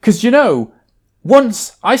 Because,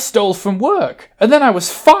 once I stole from work, and then I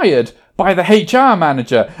was fired by the HR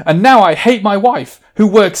manager, and now I hate my wife, who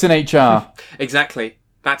works in HR. Exactly.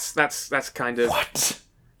 That's kind of... What?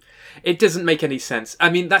 It doesn't make any sense. I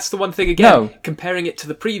mean, that's the one thing, again, comparing it to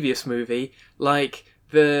the previous movie, like,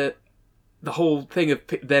 the whole thing of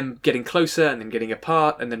them getting closer and then getting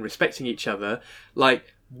apart and then respecting each other,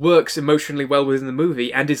 like, works emotionally well within the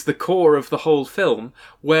movie and is the core of the whole film,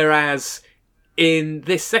 whereas in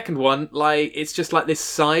this second one, like, it's just like this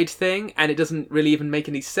side thing and it doesn't really even make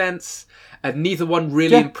any sense, and neither one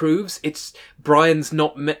really improves. It's Brian's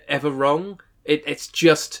not ever wrong. It's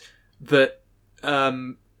just that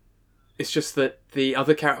the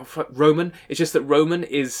other character, Roman, it's just that Roman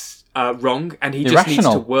is wrong and he just needs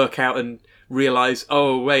to work out and realise,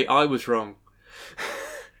 oh wait, I was wrong.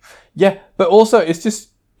 Yeah, but also it's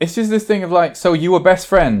just this thing of like, so you were best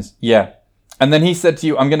friends? Yeah. And then he said to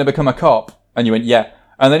you, I'm going to become a cop. And you went, yeah.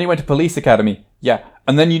 And then you went to police academy. Yeah.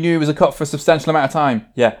 And then you knew he was a cop for a substantial amount of time.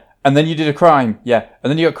 Yeah. And then you did a crime. Yeah.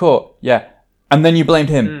 And then you got caught. Yeah. And then you blamed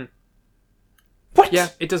him. Mm. What? Yeah,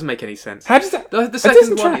 it doesn't make any sense. How does that... The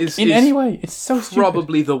second one is in any way. It's so stupid.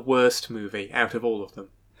 Probably the worst movie out of all of them.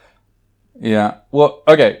 Yeah. Well,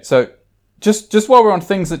 okay, so just while we're on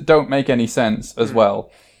things that don't make any sense as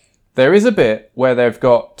well, there is a bit where they've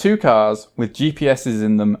got two cars with GPSs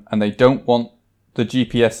in them and they don't want the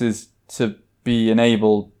GPSs to be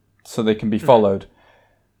enabled so they can be followed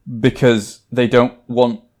because they don't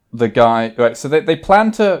want the guy... Right, so they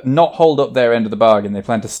plan to not hold up their end of the bargain. They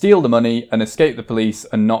plan to steal the money and escape the police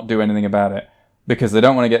and not do anything about it because they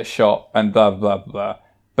don't want to get shot and blah, blah, blah.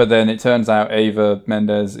 But then it turns out Ava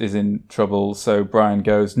Mendes is in trouble, so Brian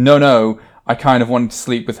goes, no, I kind of wanted to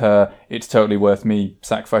sleep with her. It's totally worth me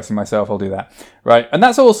sacrificing myself. I'll do that. Right? And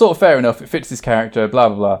that's all sort of fair enough. It fits his character, blah,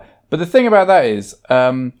 blah, blah. But the thing about that is,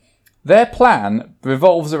 their plan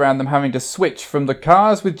revolves around them having to switch from the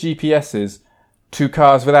cars with GPSs to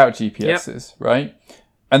cars without GPSs, right?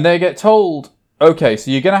 And they get told, okay,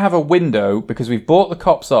 so you're going to have a window because we've bought the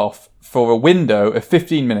cops off for a window of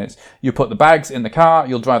 15 minutes. You put the bags in the car,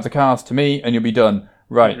 you'll drive the cars to me, and you'll be done.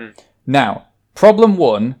 Right. Mm-hmm. Now, problem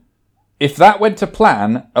one, if that went to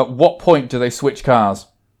plan, at what point do they switch cars?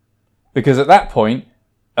 Because at that point,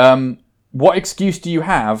 what excuse do you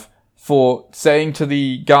have for saying to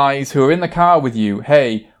the guys who are in the car with you,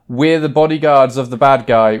 hey, we're the bodyguards of the bad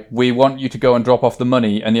guy, we want you to go and drop off the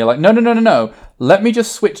money, and you're like, no, let me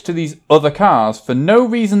just switch to these other cars for no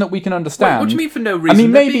reason that we can understand. Wait, what do you mean for no reason? I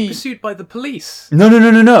mean, They're being pursued by the police. No.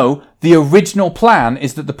 The original plan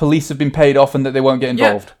is that the police have been paid off and that they won't get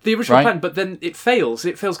involved. Yeah, the original plan, but then it fails.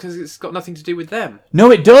 It fails because it's got nothing to do with them.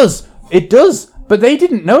 No, it does. But they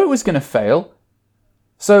didn't know it was going to fail.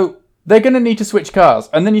 So they're going to need to switch cars.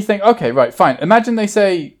 And then you think, okay, right, fine. Imagine they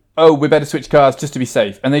say, oh, we better switch cars just to be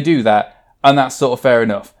safe. And they do that, and that's sort of fair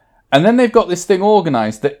enough. And then they've got this thing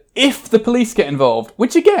organised that if the police get involved,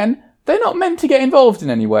 which again, they're not meant to get involved in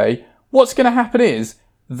any way, what's going to happen is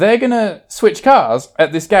they're going to switch cars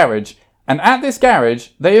at this garage. And at this garage,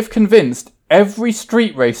 they have convinced every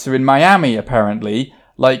street racer in Miami, apparently,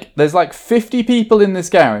 like, there's like 50 people in this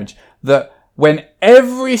garage, that when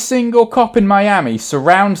every single cop in Miami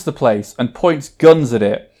surrounds the place and points guns at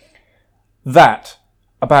it, that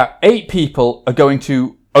about 8 people are going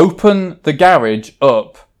to open the garage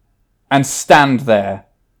up and stand there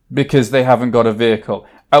because they haven't got a vehicle.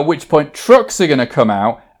 At which point trucks are going to come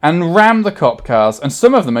out and ram the cop cars, and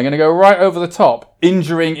some of them are going to go right over the top,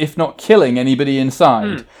 injuring, if not killing, anybody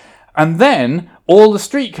inside. And then all the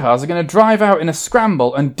street cars are going to drive out in a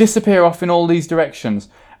scramble and disappear off in all these directions.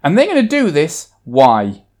 And they're going to do this.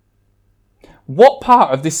 Why? What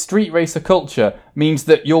part of this street racer culture means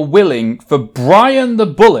that you're willing for Brian the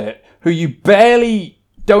Bullet, who you barely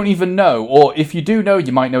don't even know, or if you do know,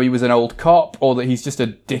 you might know he was an old cop, or that he's just a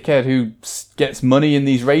dickhead who gets money in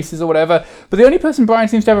these races or whatever. But the only person Brian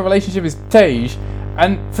seems to have a relationship is Tage,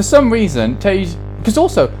 and for some reason, Tage... Because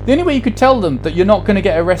also, the only way you could tell them that you're not going to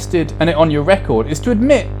get arrested and it on your record is to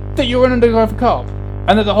admit that you're an undercover cop,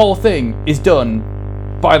 and that the whole thing is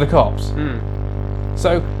done by the cops.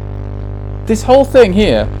 So, this whole thing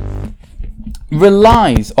here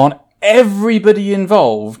relies on everybody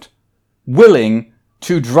involved willing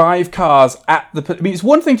to drive cars at the... I mean, it's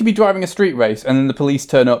one thing to be driving a street race and then the police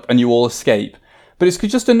turn up and you all escape. But it's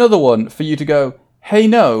just another one for you to go, hey,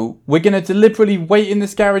 no, we're going to deliberately wait in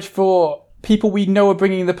this garage for people we know are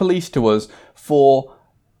bringing the police to us for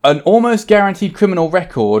an almost guaranteed criminal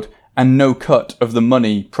record and no cut of the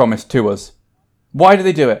money promised to us. Why do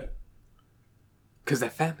they do it? Because they're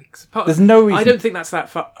families. There's no reason. I don't think that's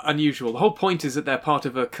that unusual. The whole point is that they're part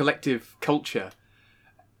of a collective culture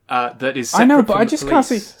that is separate I know, but from I the just police. can't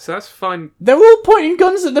see. So that's fine. They're all pointing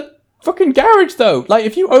guns at the fucking garage, though. Like,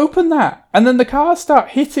 if you open that and then the cars start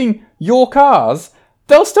hitting your cars,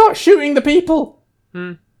 they'll start shooting the people.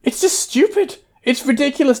 It's just stupid. It's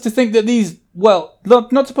ridiculous to think that these, well,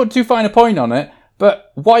 not to put too fine a point on it,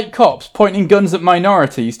 but white cops pointing guns at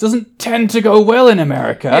minorities doesn't tend to go well in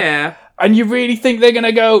America. Yeah. And you really think they're going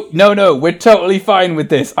to go, no, we're totally fine with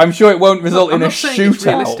this. I'm sure it won't result in a shootout. I'm not saying it's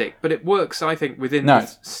realistic, but it works, I think, within the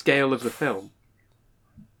scale of the film.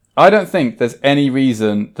 I don't think there's any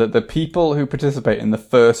reason that the people who participate in the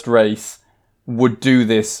first race would do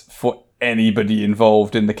this for anybody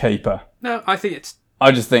involved in the caper. No, I think it's...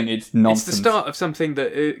 I just think it's nonsense. It's the start of something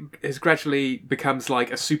that has gradually becomes like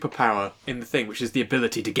a superpower in the thing, which is the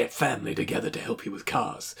ability to get family together to help you with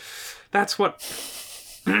cars. That's what...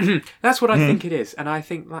 that's what I think it is. And I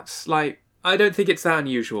think that's like... I don't think it's that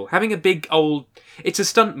unusual. Having a big old... It's a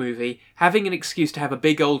stunt movie. Having an excuse to have a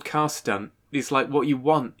big old car stunt is like what you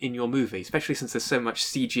want in your movie, especially since there's so much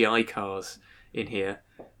CGI cars in here.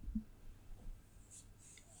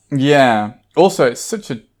 Yeah. Also, it's such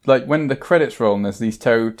a... Like, when the credits roll and there's these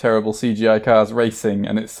terrible CGI cars racing,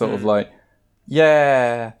 and it's sort of like,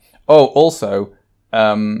 yeah. Oh, also,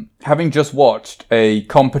 having just watched a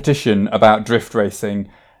competition about drift racing,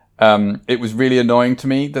 it was really annoying to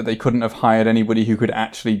me that they couldn't have hired anybody who could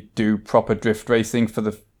actually do proper drift racing for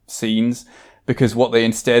the scenes, because what they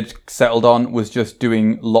instead settled on was just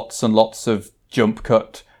doing lots and lots of jump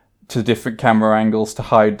cut to different camera angles to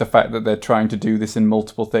hide the fact that they're trying to do this in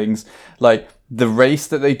multiple things. Like, the race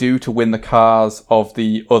that they do to win the cars of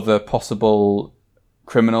the other possible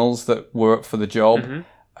criminals that were up for the job,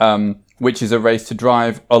 which is a race to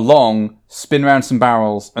drive along, spin around some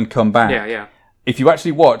barrels, and come back. Yeah. If you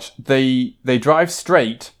actually watch, they drive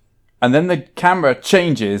straight, and then the camera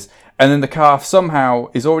changes, and then the car somehow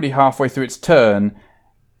is already halfway through its turn,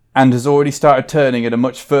 and has already started turning at a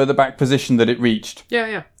much further back position that it reached.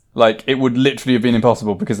 Yeah. Like, it would literally have been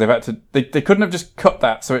impossible because they've had to... They couldn't have just cut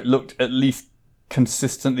that so it looked at least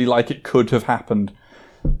consistently like it could have happened.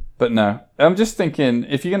 But no. I'm just thinking,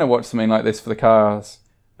 if you're going to watch something like this for the cars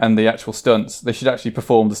and the actual stunts, they should actually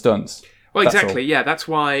perform the stunts. Well, exactly, yeah. That's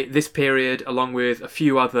why this period, along with a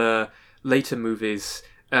few other later movies,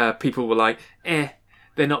 people were like,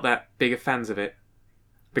 they're not that big of fans of it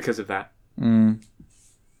because of that.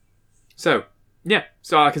 So... Yeah,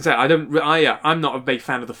 so I can say I'm not a big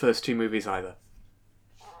fan of the first two movies either.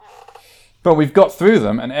 But we've got through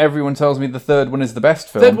them, and everyone tells me the third one is the best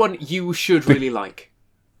film. Third one you should really like.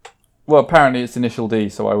 Well, apparently it's Initial D,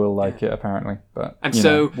 so I will like it, apparently. But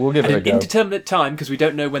we'll give it a go. Indeterminate time, because we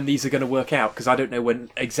don't know when these are going to work out, because I don't know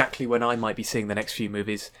exactly when I might be seeing the next few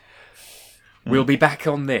movies. We'll be back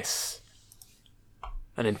on this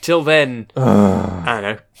And until then, I don't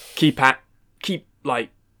know. Keep like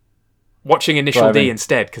watching Initial D Driving.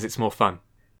 instead because it's more fun.